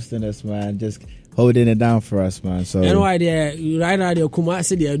been hosting us, man. Just holding it down for us, man. So and why they right now the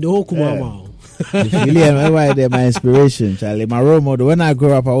Kumasi the whole Kumama. Really, they're my inspiration, Charlie. My role model. When I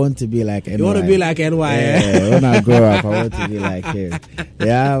grow up, I want to be like NY. You want to be like NY? Yeah, when I grow up, I want to be like him.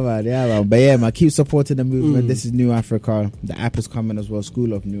 Yeah, man. But yeah, man, keep supporting the movement. This is New Africa. The app is coming as well,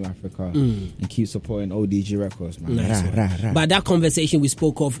 School of New Africa. And keep supporting ODG Records, man. Nice. But that conversation we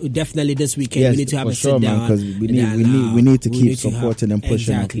spoke of, definitely this weekend, yes, we need to have a sit down. Because we need to keep supporting and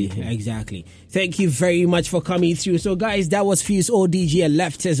pushing our people. Exactly. Thank you very much for coming through. So, guys, that was Fuse ODG and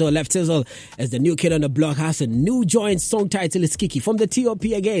Left Tizzle. Left Tizzle, as the new kid on the block, has a new joint. Song title is Kiki. From the TOP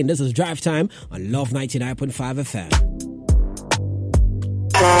again, this is Drive Time on Love 99.5 FM.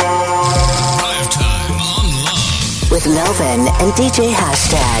 Drive Time on Love. With Melvin and DJ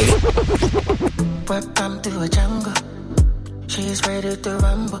Hashtag. Welcome to a jungle. She's ready to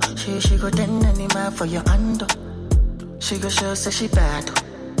rumble. She go ten animal for your handle. She go show say she bad.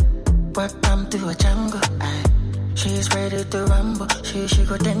 Welcome to a jungle. She's ready to rumble. She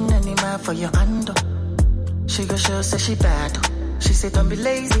go ten animal for your handle. She go show say she bad. She said don't be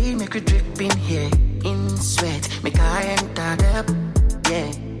lazy, make you drip in here in sweat. Make I enter up, yeah.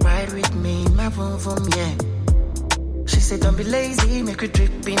 Ride with me, my vroom vroom, yeah. She said don't be lazy, make you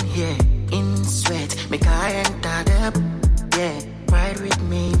drip in here in sweat. Make I enter up, yeah. Ride with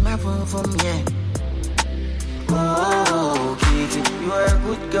me, my vroom vroom, yeah. Oh, Kiki, you are a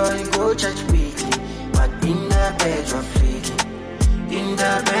good girl, you go church weekly. But in the bed you're freaky. In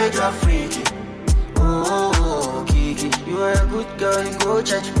the bed you're freaky. Oh, Kiki, you are a good girl, you go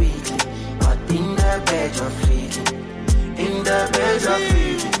church weekly. But in the bed you're freaky. In the bed you're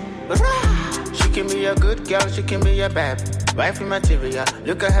freaky. She can be a good girl, she can be a bad. Wifey material,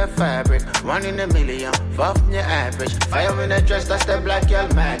 look at her fabric. 1 in a million, far from your average. Fire in a dress, that's that black girl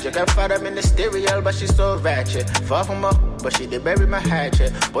magic. Her father ministerial, but she's so ratchet. Far from her, but she did bury my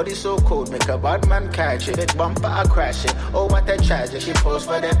hatchet. Body so cold, make a bad man catch it. Big bumper, I crash it. Oh, what a tragedy. She posts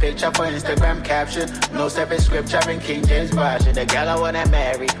for the picture for Instagram caption. No separate scripture in King James Version. The girl I wanna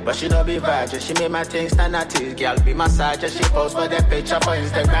marry, but she don't be virgin. She made my things stand at teeth, girl be massager. She posts for the picture for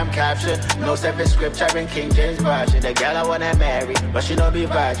Instagram caption. No separate scripture in King James Version. The girl I wanna marry, but she don't be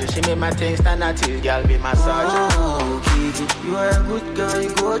virgin. She made my things stand at teeth, girl be massager. Oh, Kiki, you are a good girl,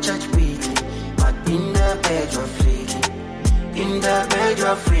 you go church weekly. But in the bed you're freaky. In the bed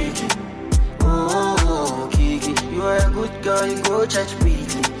you're freaky. Oh, Kiki, you are a good girl, you go church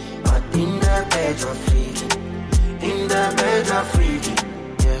weekly. But in the bed you're freaky. In the bed you're freaky.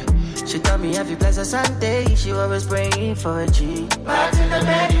 Yeah, she taught me every blessed Sunday. She always praying for a G. But in the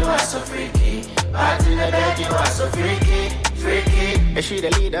bed you are so freaky. But in the bed you are so freaky. Freaky. And she the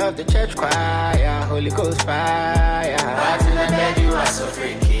leader of the church choir. Holy Ghost fire. But in the bed you are so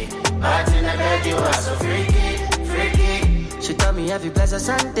freaky. But in the bed you are so freaky. Freaky. She taught me every blessed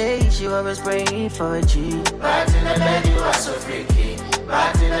Sunday. She always praying for a G. But in the bed you are so freaky.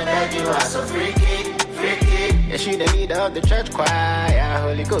 But in the bed you are so freaky. Freaky. And she the leader of the church choir.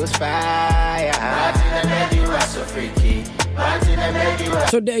 Holy Ghost fire. But in the bed you are so freaky.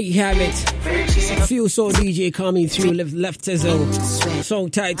 So there you have it. Fuse ODG coming through. Left Tizzle. Song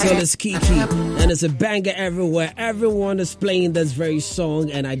title is Kiki, and it's a banger everywhere. Everyone is playing this very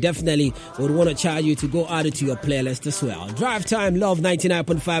song, and I definitely would want to charge you to go add it to your playlist as well. Drive Time, Love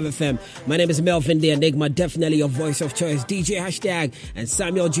 99.5 FM. My name is Melvin the Enigma, definitely your voice of choice. DJ Hashtag and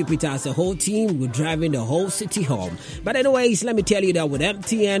Samuel Jupiter as a whole team. We're driving the whole city home. But anyways, let me tell you that with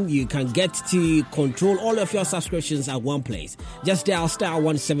MTN, you can get to control all of your subscriptions at one place. Just dial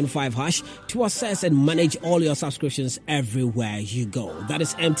 *175# to access and manage all your subscriptions everywhere you go. That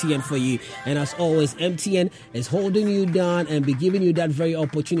is MTN for you. And as always, MTN is holding you down and be giving you that very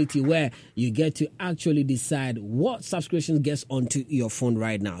opportunity where you get to actually decide what subscription gets onto your phone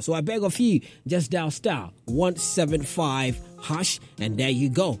right now. So I beg of you, just dial *175#, and there you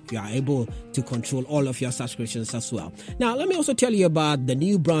go. You are able to control all of your subscriptions as well. Now, let me also tell you about the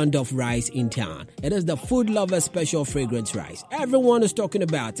new brand of rice in town. It is the Food Lover Special Fragrance Rice. Everyone is talking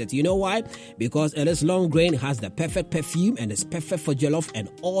about it. You know why? Because it is long grain, has the perfect perfume, and is perfect for jollof and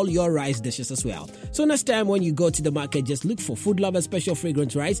all your rice dishes as well. So next time when you go to the market, just look for Food Lover Special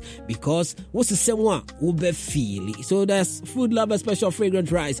Fragrance Rice, because what's the same one will be feely. So that's Food Lover Special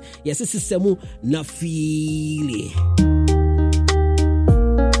Fragrance Rice. Yes, this is semu na feely.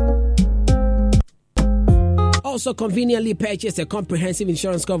 Also, conveniently purchase a comprehensive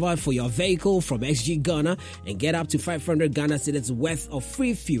insurance cover for your vehicle from XG Ghana and get up to 500 Ghana cedis worth of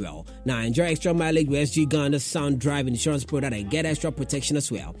free fuel. Now, enjoy extra mileage with XG Ghana's Sound Drive insurance product and get extra protection as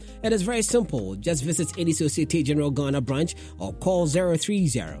well. It is very simple. Just visit any Societe General Ghana branch or call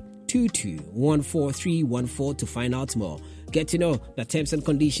 030-22-14314 to find out more. get to know the terms and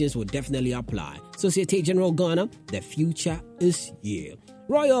conditions will definitely apply. Societe General Ghana, the future is you.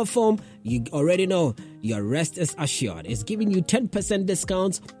 Royal Foam, you already know your rest is assured. It's giving you 10%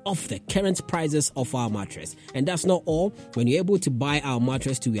 discounts off the current prices of our mattress. And that's not all. When you're able to buy our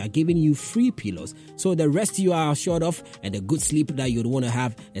mattress too, we are giving you free pillows. So the rest you are assured of and the good sleep that you'd want to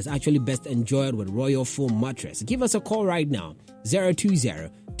have is actually best enjoyed with Royal Foam mattress. Give us a call right now.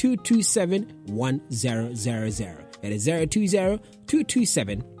 020-227-1000. That is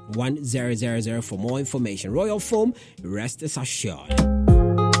 020-227-1000 for more information. Royal Foam, rest is assured.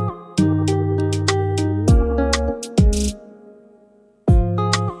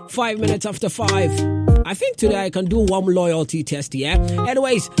 5 minutes after 5. I think today I can do one loyalty test, yeah?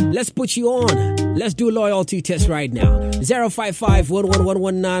 Anyways, let's put you on. Let's do loyalty test right now.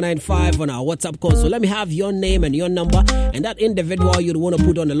 055-111-1995 on our WhatsApp call. So let me have your name and your number, and that individual you'd want to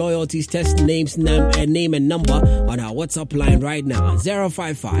put on the loyalty test name and number on our WhatsApp line right now.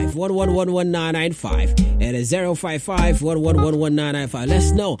 055-111-1995. It is 055-111-1995.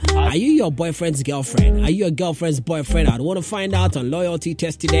 Let's know. Are you your boyfriend's girlfriend? Are you your girlfriend's boyfriend? I'd want to find out on loyalty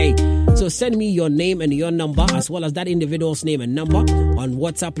test today. So send me your name and your number, as well as that individual's name and number on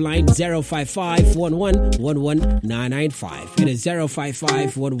WhatsApp line 055-111-1995. It is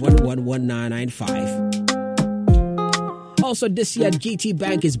 055-111-1995. Also, this year, GT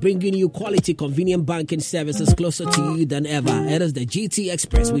Bank is bringing you quality, convenient banking services closer to you than ever. It is the GT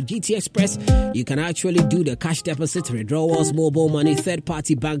Express. With GT Express, you can actually do the cash deposit, withdrawals, mobile money,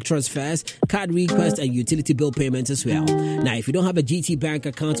 third-party bank transfers, card requests, and utility bill payments as well. Now, if you don't have a GT Bank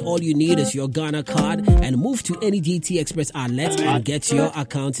account, all you need is your Ghana card and move to any GT Express outlet and get your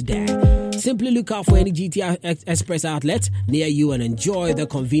account there. Simply look out for any GT Express outlet near you and enjoy the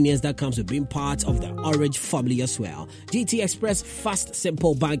convenience that comes with being part of the Orange family as well. GT Express, fast,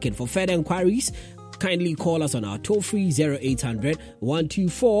 simple banking. For further inquiries, kindly call us on our toll-free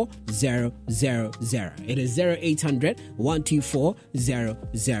 0800-124-000. It is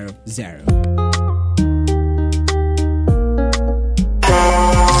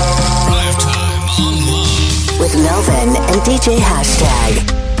With Melvin and DJ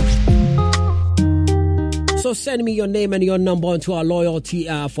Hashtag. So send me your name and your number onto our loyalty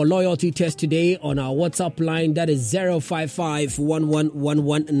for loyalty test today on our WhatsApp line. That is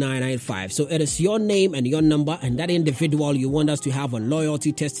 055-111-1995. So it is your name and your number and that individual you want us to have on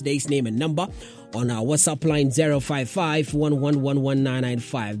loyalty test today's name and number on our WhatsApp line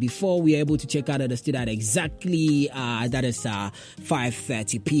 055-111-1995. Before we are able to check out of the state at exactly that is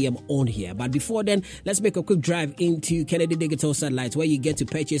 5:30 p.m. on here. But before then, let's make a quick drive into Kennedy Digital Satellites, where you get to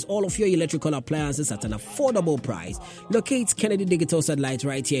purchase all of your electrical appliances at an affordable price. Locate Kennedy Digital Satellites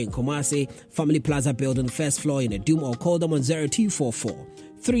right here in Kumasi, Family Plaza Building, first floor in a Doom, or call them on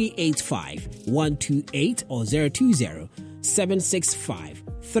 0244-385-128 or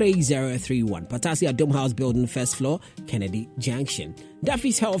 020-765-3031. Patasia Dome House Building, first floor, Kennedy Junction.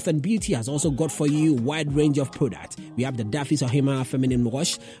 Duffy's Health and Beauty has also got for you a wide range of products. We have the Duffy's Ohima Feminine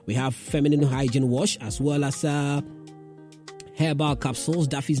Wash. We have Feminine Hygiene Wash, as well as herbal capsules,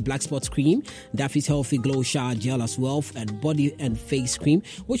 Duffy's Black Spots Cream, Duffy's Healthy Glow Shower Gel as well, and body and face cream,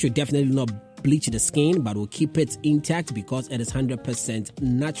 which will definitely not bleach the skin but will keep it intact because it is 100%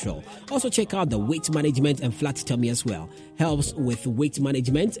 natural. Also check out the weight management and flat tummy as well. Helps with weight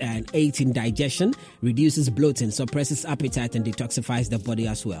management and aids in digestion, reduces bloating, suppresses appetite, and detoxifies the body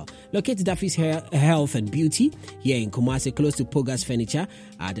as well. Locate Duffy's Health and Beauty here in Kumasi, close to Pogas Furniture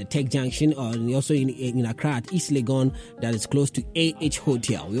at the Tech Junction, or also in Accra at East Legon, that is close to AH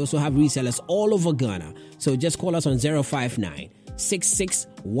Hotel. We also have resellers all over Ghana. So just call us on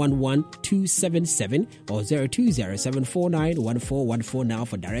 059-6611-277 or 020-749-1414 now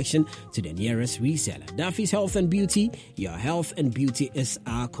for direction to the nearest reseller. Duffy's Health and Beauty, your health and beauty is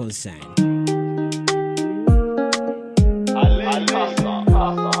our concern.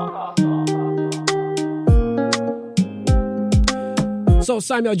 So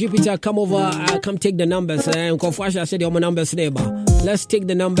Samuel Jupiter, come over, come take the numbers. Confasha said your numbers neighbor. Let's take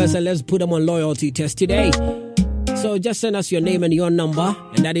the numbers and let's put them on loyalty test today. So just send us your name and your number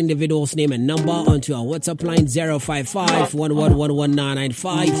and that individual's name and number onto our WhatsApp line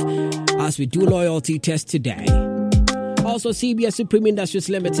 055-111-1995 as we do loyalty test today. Also, CBS Supreme Industries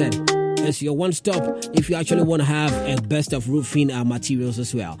Limited is your one-stop if you actually want to have a best of roofing materials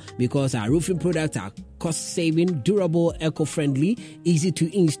as well, because our roofing products are cost-saving, durable, eco-friendly, easy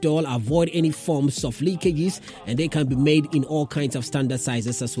to install, avoid any forms of leakages, and they can be made in all kinds of standard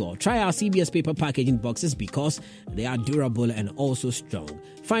sizes as well. Try our CBS paper packaging boxes because they are durable and also strong.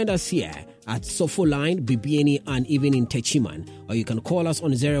 Find us here at Sofo Line, Bibiani, and even in Techiman. Or you can call us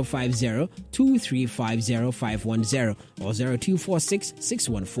on 050-2350-510 or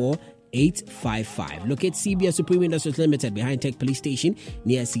 0246-614-855. Locate CBS Supreme Industries Limited behind Tech Police Station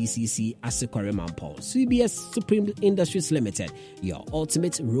near CCC Asekware Mampol. CBS Supreme Industries Limited, your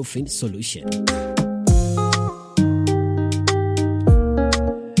ultimate roofing solution.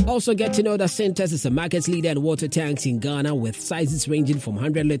 Also get to know that Syntex is a market leader in water tanks in Ghana with sizes ranging from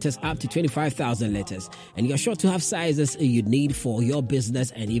 100 liters up to 25,000 liters. And you're sure to have sizes you need for your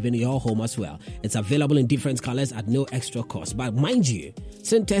business and even your home as well. It's available in different colors at no extra cost. But mind you,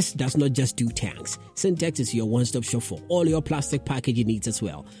 Syntex does not just do tanks. Syntex is your one-stop shop for all your plastic packaging needs as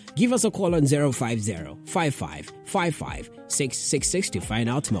well. Give us a call on 050-5555-666 to find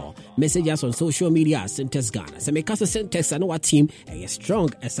out more. Message us on social media at Syntex Ghana. So make us a Syntex and our team a strong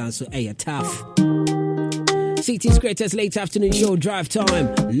as so a tough. City's greatest late afternoon show, Drive Time.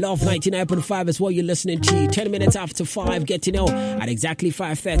 Love 99.5 is what you're listening to. 10 minutes after 5, get to know. At exactly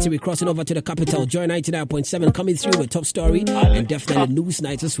 5:30, we're crossing over to the capital. Joy 99.7 coming through with top story and definitely news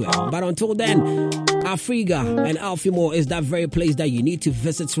night as well. But until then, Africa and Alfimo is that very place that you need to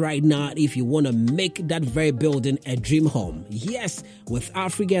visit right now if you want to make that very building a dream home. Yes, with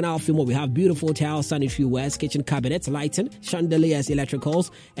Africa and Alfimo, we have beautiful tiles, sanitary wares, kitchen cabinets, lighting, chandeliers, electricals,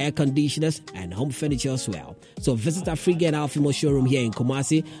 air conditioners, and home furniture as well. So visit Africa and Alfimo showroom here in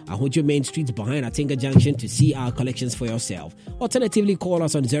Kumasi, Ahojo Main Street behind Atinga Junction to see our collections for yourself. Alternatively, call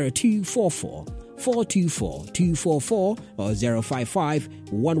us on 0244-424-244 or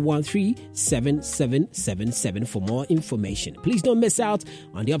 055-113-7777 for more information. Please don't miss out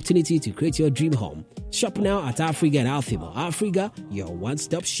on the opportunity to create your dream home. Shop now at Africa and Alfimo. Africa, your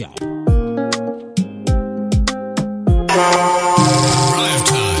one-stop shop.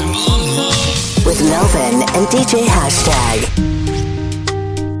 With Melvin and DJ Hashtag.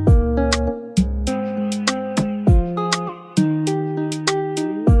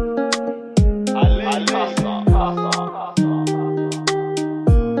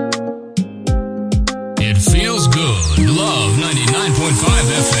 It feels good. Love 99.5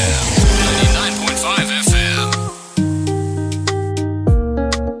 FM. 99.5 FM.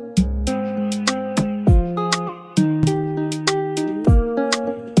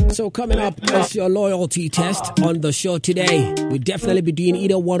 So coming up is your loyalty test on the show today. We'll definitely be doing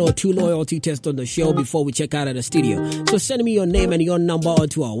either one or two loyalty tests on the show before we check out of the studio. So send me your name and your number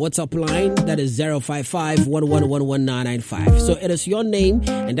onto our WhatsApp line. That is 055-111-1995. So it is your name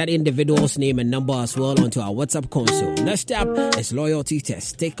and that individual's name and number as well onto our WhatsApp console. Next up is loyalty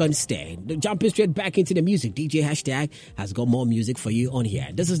test. Take on stay. Jumping straight back into the music. DJ Hashtag has got more music for you on here.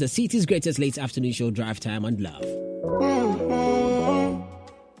 This is the city's greatest late afternoon show, Drive Time and Love.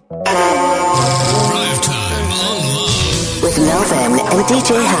 Drive Time on Love. With Melvin and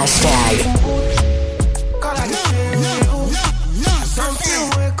DJ Hashtag.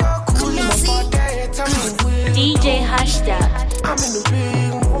 DJ Hashtag. I'm in the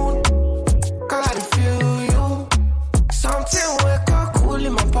big mood. Gotta feel you. Something wake up cool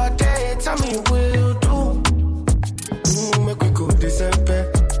in my body. Tell me what you do. Make we go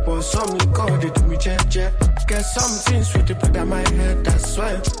December. But some liquor they do me check. Get something sweet to put on my head. That's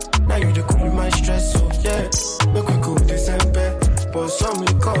why. Now you the cool my stress. So yeah. Make we go December. But some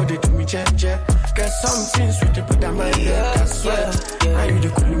liquor they do me check. Get something sweet to put on my head. That's why. Now you the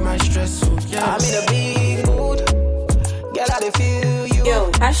cool my stress. So yeah. I'm in a big mood. Girl, I dey feel you.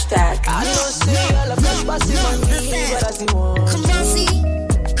 Yo, Hashtag. I don't see all of that passing on me, but I see one.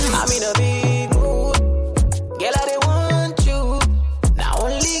 I'm in a big mood. Girl, I dey want you. Now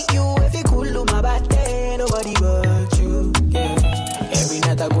only you, if you cool to my body, nobody but you. Yeah. Every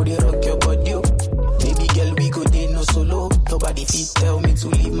night I go dey rock your body. Baby girl, we go dey no solo. Nobody fit tell me to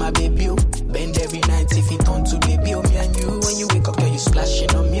leave my baby. Bend every night if it turn to baby. Me and you, when you wake up, girl, you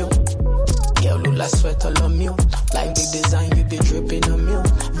splashing on me. Yeah, Lula sweat all on me. Like the design, you be dripping on me.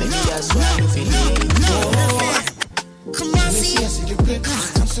 Maybe that's why you feel it. Come on, see the play.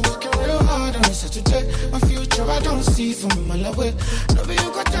 I'm still working real hard on this today. My future I don't see from my love way. Nobody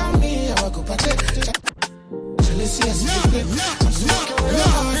you got down me, how I go back there. So let's see the play. I'm still working real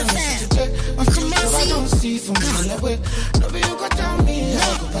hard on this today. My future I don't see from my love way. Nobody you got down me, how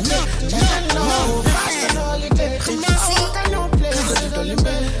I go back there. Low, fast and holiday. I walk and no play, but it don't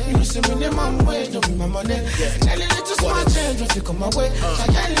limit. You know, say the minimum wage, don't be my money. Any little small change just to come my way.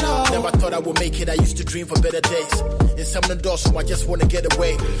 Never thought I would make it. I used to dream for better days. In some of the doors, so I just wanna get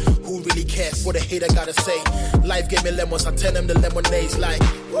away. Who really cares what the hater gotta say? Life gave me lemons, I tell them the lemonades like.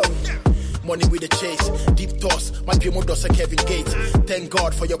 Woo. Money with the chase, deep thoughts, my people does a Kevin Gates. Thank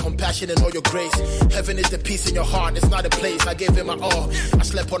God for your compassion and all your grace. Heaven is the peace in your heart, it's not a place. I gave him my all, I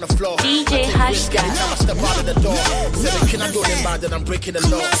slept on the floor. DJ Hashtag. Anytime I step out of the door, said if can I do them bad, then I'm breaking the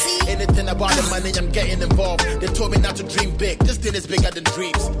law. Anything about the money, I'm getting involved. They told me not to dream big, this thing is bigger than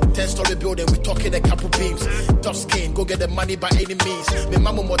dreams. 10-story building, we talking a couple beams. Tough skin, go get the money by any means. My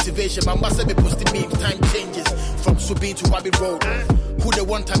mama motivation, my mama me posting memes. Time changes, from Subin to Wabi Road. Who the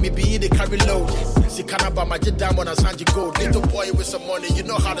one time me be in the carry load? See Canaba, my jet diamond and Sanji gold. Little boy with some money, you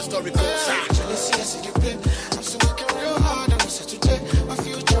know how the story goes. I'm still working real hard, I'm set today. My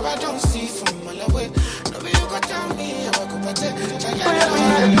future I don't see from a mile away. Nobody you got tell me, I'm a good party.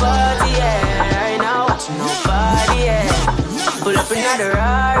 Nobody, yeah, I know it's nobody, yeah. Pull up another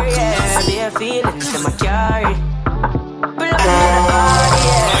Rari, yeah. Be a feeling to my carry. Pull up another Rari,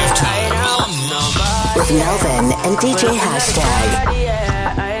 yeah. I know it's nobody. With Melvin and DJ Hashtag.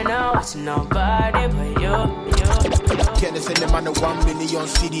 I know it's nobody but you. Can send the man a 1 million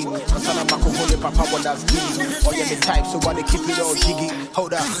CD? Masana Mako Hole Papa what that's giddy. Or yeah, the type so why they keep it all jiggy.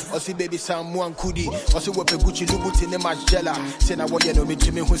 Hold up, or see baby someone coody. Or see what Gucci Lubuti in the Majella. Say now what you know me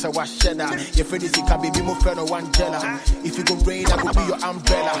Jimmy who's a wash shedder. Your friend is can be more friend or one jella. If you go rain, I could be your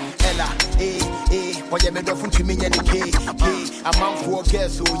umbrella. Ella, what you made of to me any K. I'm out for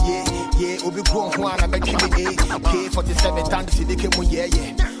guess, so yeah. Obi Kwan Juan, I bet you me 47 times they came on, yeah.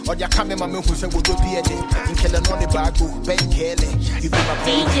 Or ya come my who said would be a day. In Kellen on the bag, Ben Kelly. You be my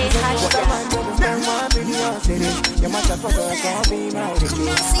DJ Hashtag. You must have forgot to be my dicky.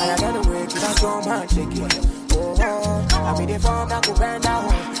 I gotta wait, you don't go my chicky. Oh, I be the form that could bend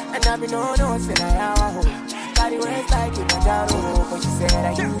down. And I be no, say I home. Body waist like you, my daughter. But she said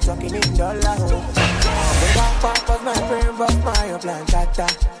that you talking in dollar. The back was my brain, but my plan, tata.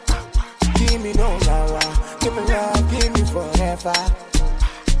 Give me no power. Give me love, give me forever.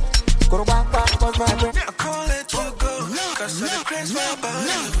 Go back, was my brain. I can't let you go, cause of the grace my body.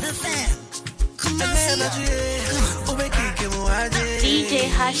 DJ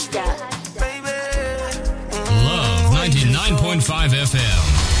Hashtag. Love 99.5 FM.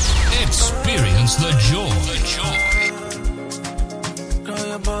 Experience the joy.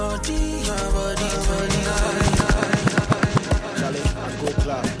 Your body. Charlie, I go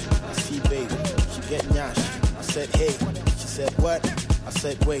club. I see baby. She get nyash. I said hey. She said what? I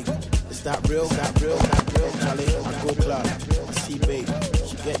said wait. Is that real? Charlie, I go club. I see baby.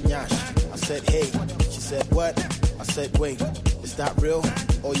 She get nyash. I said hey. She said what? I said wait. Is that real?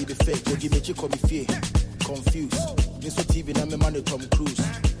 Or you be fake? You give me chick or me fear. Confused. This for TV now me man Tom Cruise.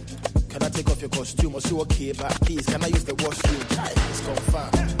 Can I take off your costume or see okay? But please, can I use the washroom? It's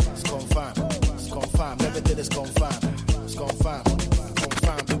confirmed. Everything is confirmed. It's confirmed.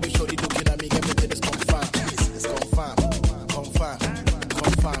 Baby, shorty looking at me. Everything is confirmed. It's confirmed.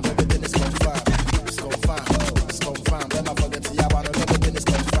 Everything is confirmed. It's confirmed. Then I forget to yab. Everything is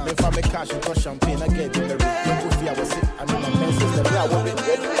confirmed. If I make cash, I got champagne. I get you married. Don't go fear. I was sick. I know my message. The real woman.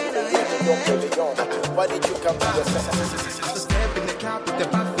 Why did you come to the step in the cap with the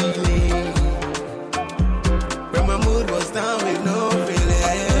bad feeling? When my mood was down with no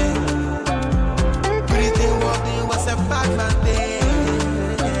feeling. Everything walked in was a bad man day.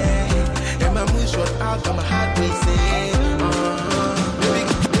 And my mood shot out and my heart racing.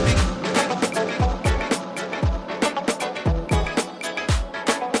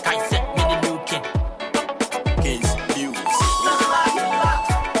 I said me the new kid.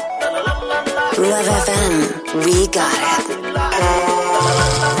 Love FM, we got it.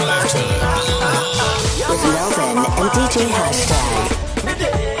 With Melvin and DJ Hashtag.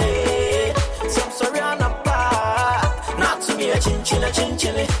 Some sorry on a bar. Not to me a chinchilla.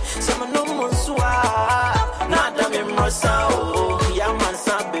 Some no monsua. Not the memosa. Yaman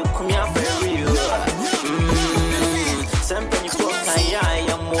sabe kumia ferry. Some penny for I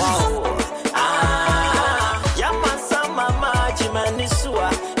am wow. Yaman sama majimanisua.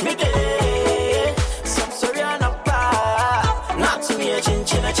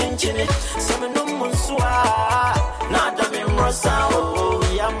 Chinchini, some no munsua, not the memosa,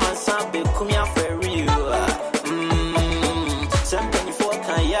 Yaman Sabe, Kumia Ferry, some penny for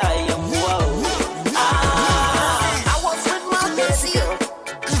Kaya, wow. I was with my baby girl,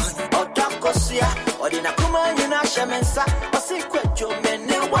 or Takosia, or in a Kuma, you know, Shamensa, or secret your men,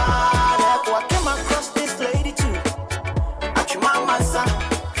 I came across this lady too. Achimama,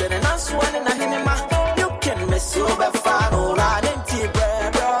 then an answer one in a hinema, you can miss you by far, or I didn't.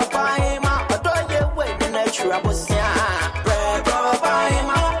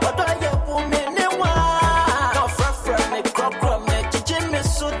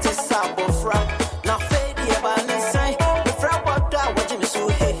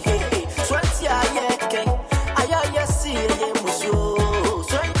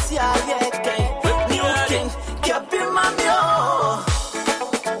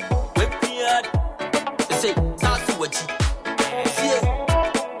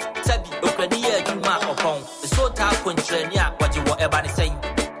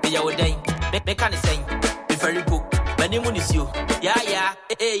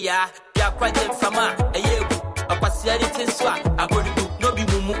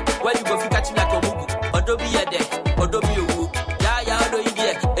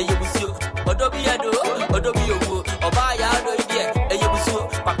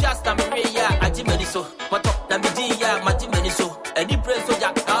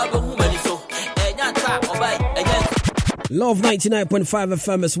 Love 99.5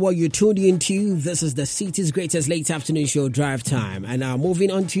 FM is what you're tuned into. This is the city's greatest late afternoon show, Drive Time. And now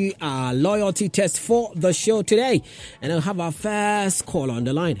moving on to our loyalty test for the show today. And I'll have our first call on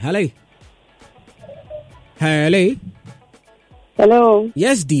the line. Hello. Hello. Hello.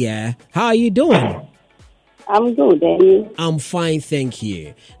 Yes, dear. How are you doing? I'm good, and you? I'm fine, thank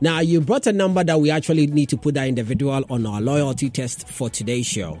you. Now, you brought a number that we actually need to put that individual on our loyalty test for today's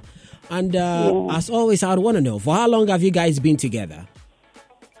show. And as always, I would want to know, for how long have you guys been together?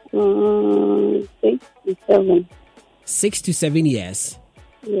 6 to 7. 6 to 7 years?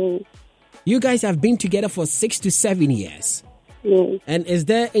 Yes. You guys have been together for 6 to 7 years? Yes. And is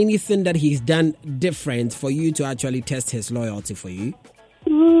there anything that he's done different for you to actually test his loyalty for you?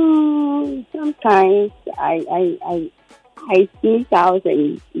 Sometimes I sneak out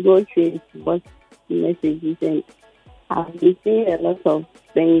and go through his messages, and I've been seeing a lot of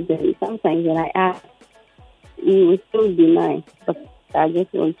things, and sometimes when I ask, he will still deny. But I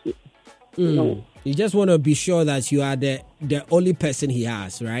just want to know. You just want to be sure that you are the only person he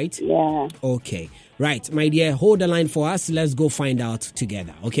has, right? Yeah. Okay. Right, my dear, hold the line for us. Let's go find out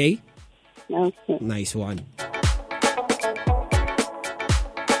together, okay? Okay. Nice one.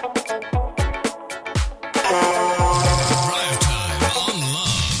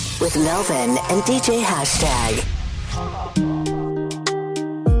 With Melvin and DJ Hashtag.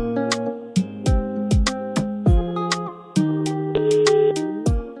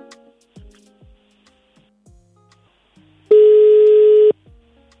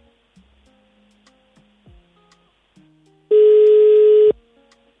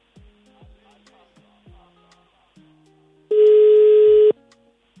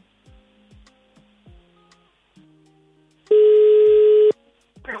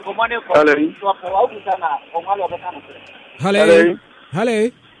 Hello. Hello. Hello.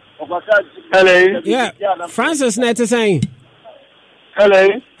 Hello. Yeah, Francis Net is saying. Hello.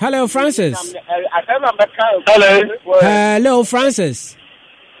 Hello, Francis. Hello. Hello, Francis.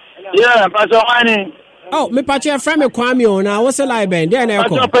 Yeah, Pastor Wani. Oh, me pacha friend me Kwame on now. What's the live band? There na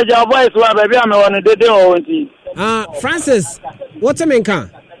Pastor Peja voice wa baby am on the day o nti. Francis, what's a mean can?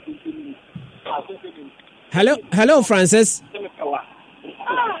 Hello, Francis.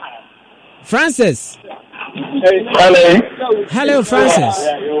 Francis. Hello, Francis.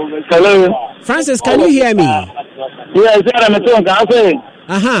 Hello. Francis, can you hear me? Yes, I'm talking. Can I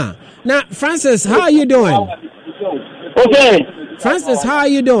say? Now, Francis, how are you doing? Okay. Francis, how are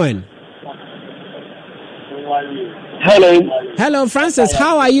you doing? Hello, Francis,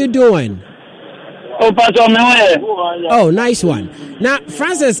 how are you doing? Oh, nice one. Now,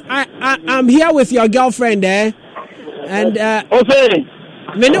 Francis, I'm here with your girlfriend there, and okay.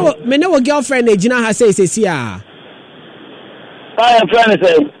 Me know a girlfriend Gina has say I am friend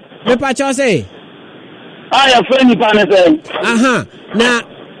say. Me pacho say. I am friend say. Now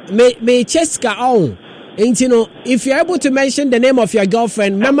me cheska on. And you know, if you're able to mention the name of your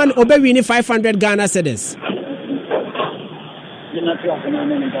girlfriend, Maman Obe winning 500 Ghana cedis.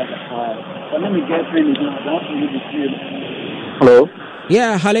 Hello.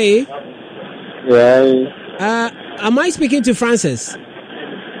 Yeah, hello. Yeah. Am I speaking to Francis?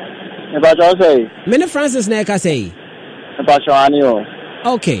 Many Francis Neka say.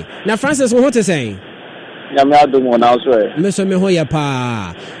 Okay. Now Francis, what to say? Mister Mehoya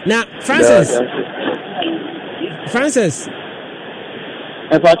pa. Now Francis. Francis.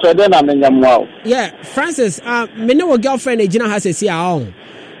 Yeah, Francis. Me know a girlfriend Gina has a CR.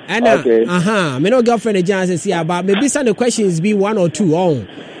 And me know girlfriend Gina has a CR, but maybe some of the questions be one or two on.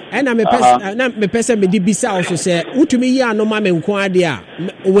 And me person me did bisa also say utumi ya no mama nko ade a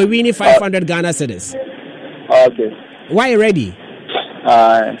we winning 500 Ghana cedis. Okay. Why ready?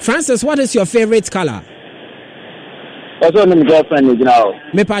 Francis, what is your favorite color? What's your name, girlfriend? You know.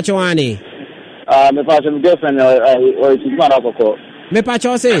 Me Pachwani. Me Pachwani girlfriend or it's man alcohol. Me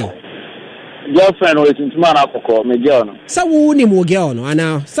Pacho say. Girlfriend or it's man alcohol. Me girl. So who ni mo girl no?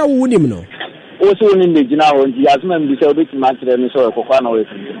 Ana so who ni no? Also ni me you know. As me be say bit match them so alcohol no.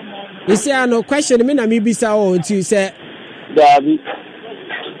 You say no question me na me bisa o until say. Dabi.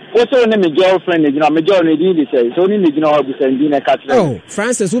 What's your name, girlfriend? You know, my girl need say. So, you know, I'll be sending a cat. Oh,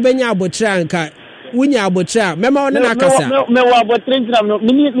 Francis, who been your butcher and cat? When you're butcher, Mamma on the Nakasa. No, but trains now,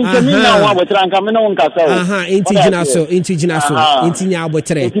 what trunk, I'm no one castle. Aha, indigenous, Intinia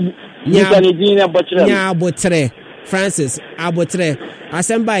Botre. Nya Botre, Francis, Abotre,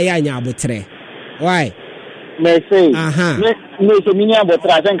 Assemble Yanya Botre. Why? May say, no, so many about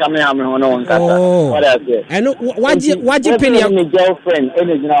I think I'm on what I say. And what you pin your girlfriend,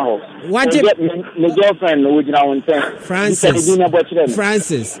 what you girlfriend, would you know,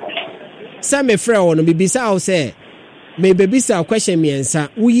 Francis. Some me friend on me bisa say, may baby sell question me and say,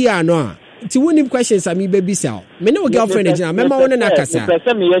 we are no. To win him questions, I mean baby sell. Me no girlfriend is now, remember on an akasa.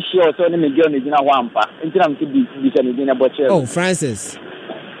 Oh, Francis.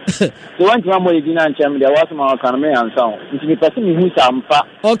 The one time we didn't answer me, there was my economy and sound. It's the person who sampa.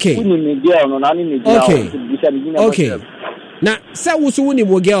 Okay. Okay. Now, so who's winning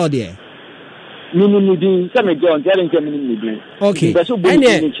more girl there? Okay.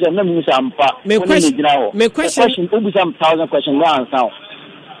 My question.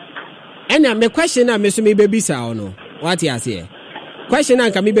 And my question, I miss me baby sound. No, what you say? Question,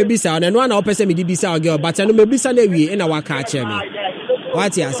 I can be baby sound, and one person me baby sound girl, but I know maybe Sunday we in our catch me.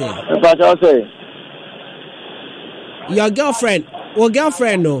 What you say? But I say, your girlfriend,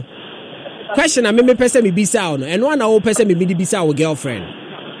 no. Question, I me person me be sound, and one old person me be sound girlfriend.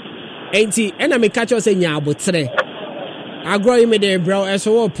 Ain't he? And I me catch us saying, "Yabutre." I grow you me there, bro. As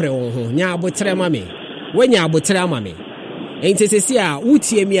so pre on ho. Yabutre, mommy. When yabutre, mommy. Ain't it? See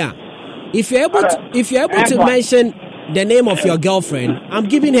uti emia. If you're able to mention the name of your girlfriend, I'm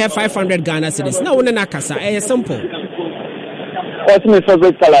giving her 500 Ghana cedis. Now, one nakasa. It's simple. What's my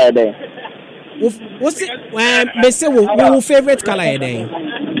favorite color there? What's it? Me say what favorite color there?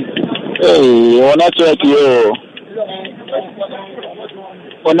 Hey, you're not you.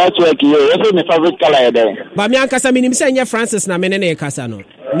 What's my favorite color there? But me ankasa me say your Francis na me ne kasa no.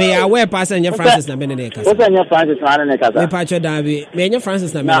 Me aware pass your Francis na me ne kasa. What's your Francis na ne kasa? Me pacho Davi. Me your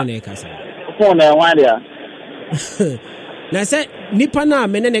Francis na me ne kasa. Phone na one there. Na say nipa na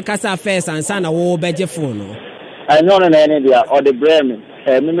me ne kasa first and say na wo beje phone no. I know no any there or the brand me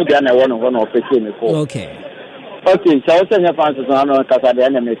dey na one of pay me for. Okay, so what's your Francis na no kasa dey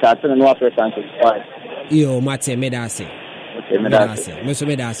na me kasa na no first Francis. Why? Yo, mate me da say. Okay, me da say. Me so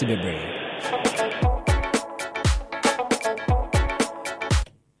me da say bebre.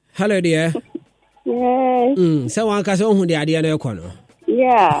 Hello dear. Yes. So one kasa ohun dey ade na ekọ no.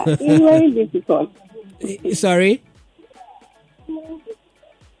 Yeah, it's very difficult. Sorry.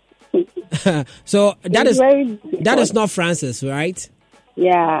 So that is not Francis, right?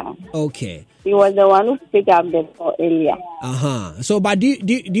 Yeah. Okay. He was the one who picked up the call earlier. So, but do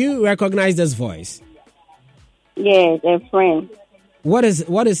you recognize this voice? Yes, a friend. What is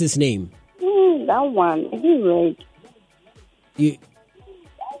his name? That one. He's Red. They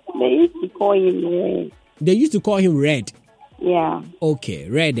used to call him Red. They used to call him Red. Yeah. Okay,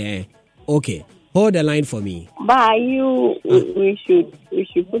 Red. Okay. Hold the line for me. But we should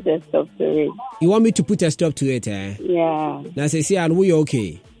put a stop to it. You want me to put a stop to it, eh? Yeah. Now say, see, and we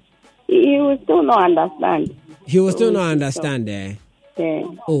okay? He will still not understand. He will still not understand, eh? Yeah.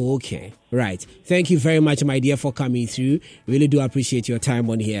 Oh, okay. Right. Thank you very much, my dear, for coming through. Really do appreciate your time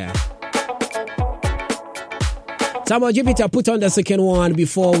on here. Samuel Jupiter, put on the second one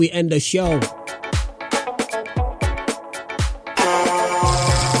before we end the show.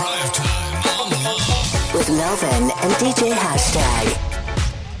 With Melvin and DJ Hashtag.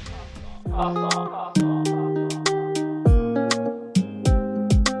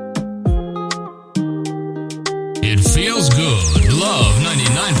 It feels good. Love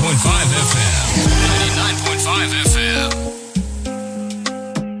 99.5 FM. 99.5 FM.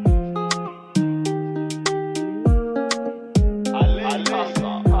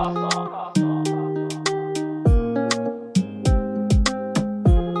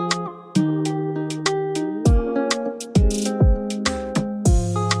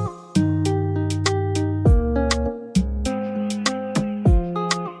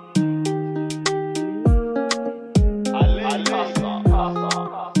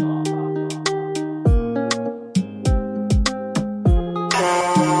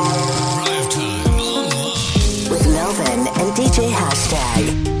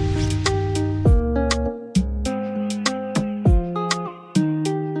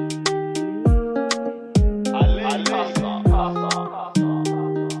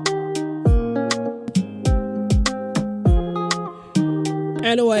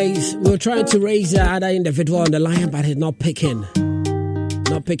 Anyways, we're trying to raise the other individual on the line, but he's not picking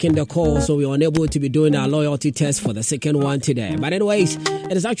the call, so we were unable to be doing our loyalty test for the second one today. But anyways,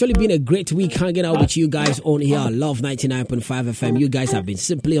 it has actually been a great week hanging out with you guys on here. I love 99.5 FM. You guys have been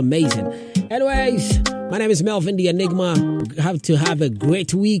simply amazing. Anyways, my name is Melvin the Enigma. Have to have a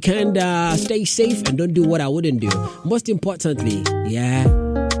great weekend. Stay safe and don't do what I wouldn't do. Most importantly,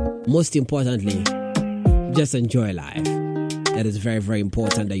 just enjoy life. That is very, very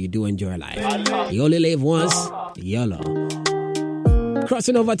important that you do enjoy life. You only live once. YOLO.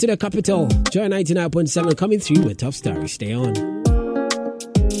 Crossing over to the capital, Joy 99.7 coming through with Top Story. Stay on.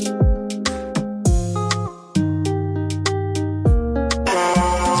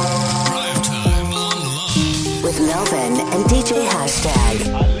 Drivetime on Love. With Melvin and DJ Hashtag.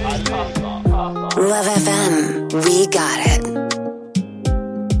 Love FM, we got it.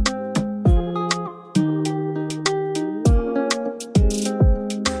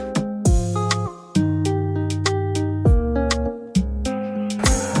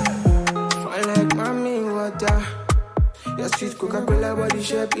 Your sweet Coca-Cola body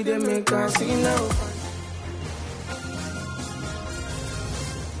shape, it make us see now.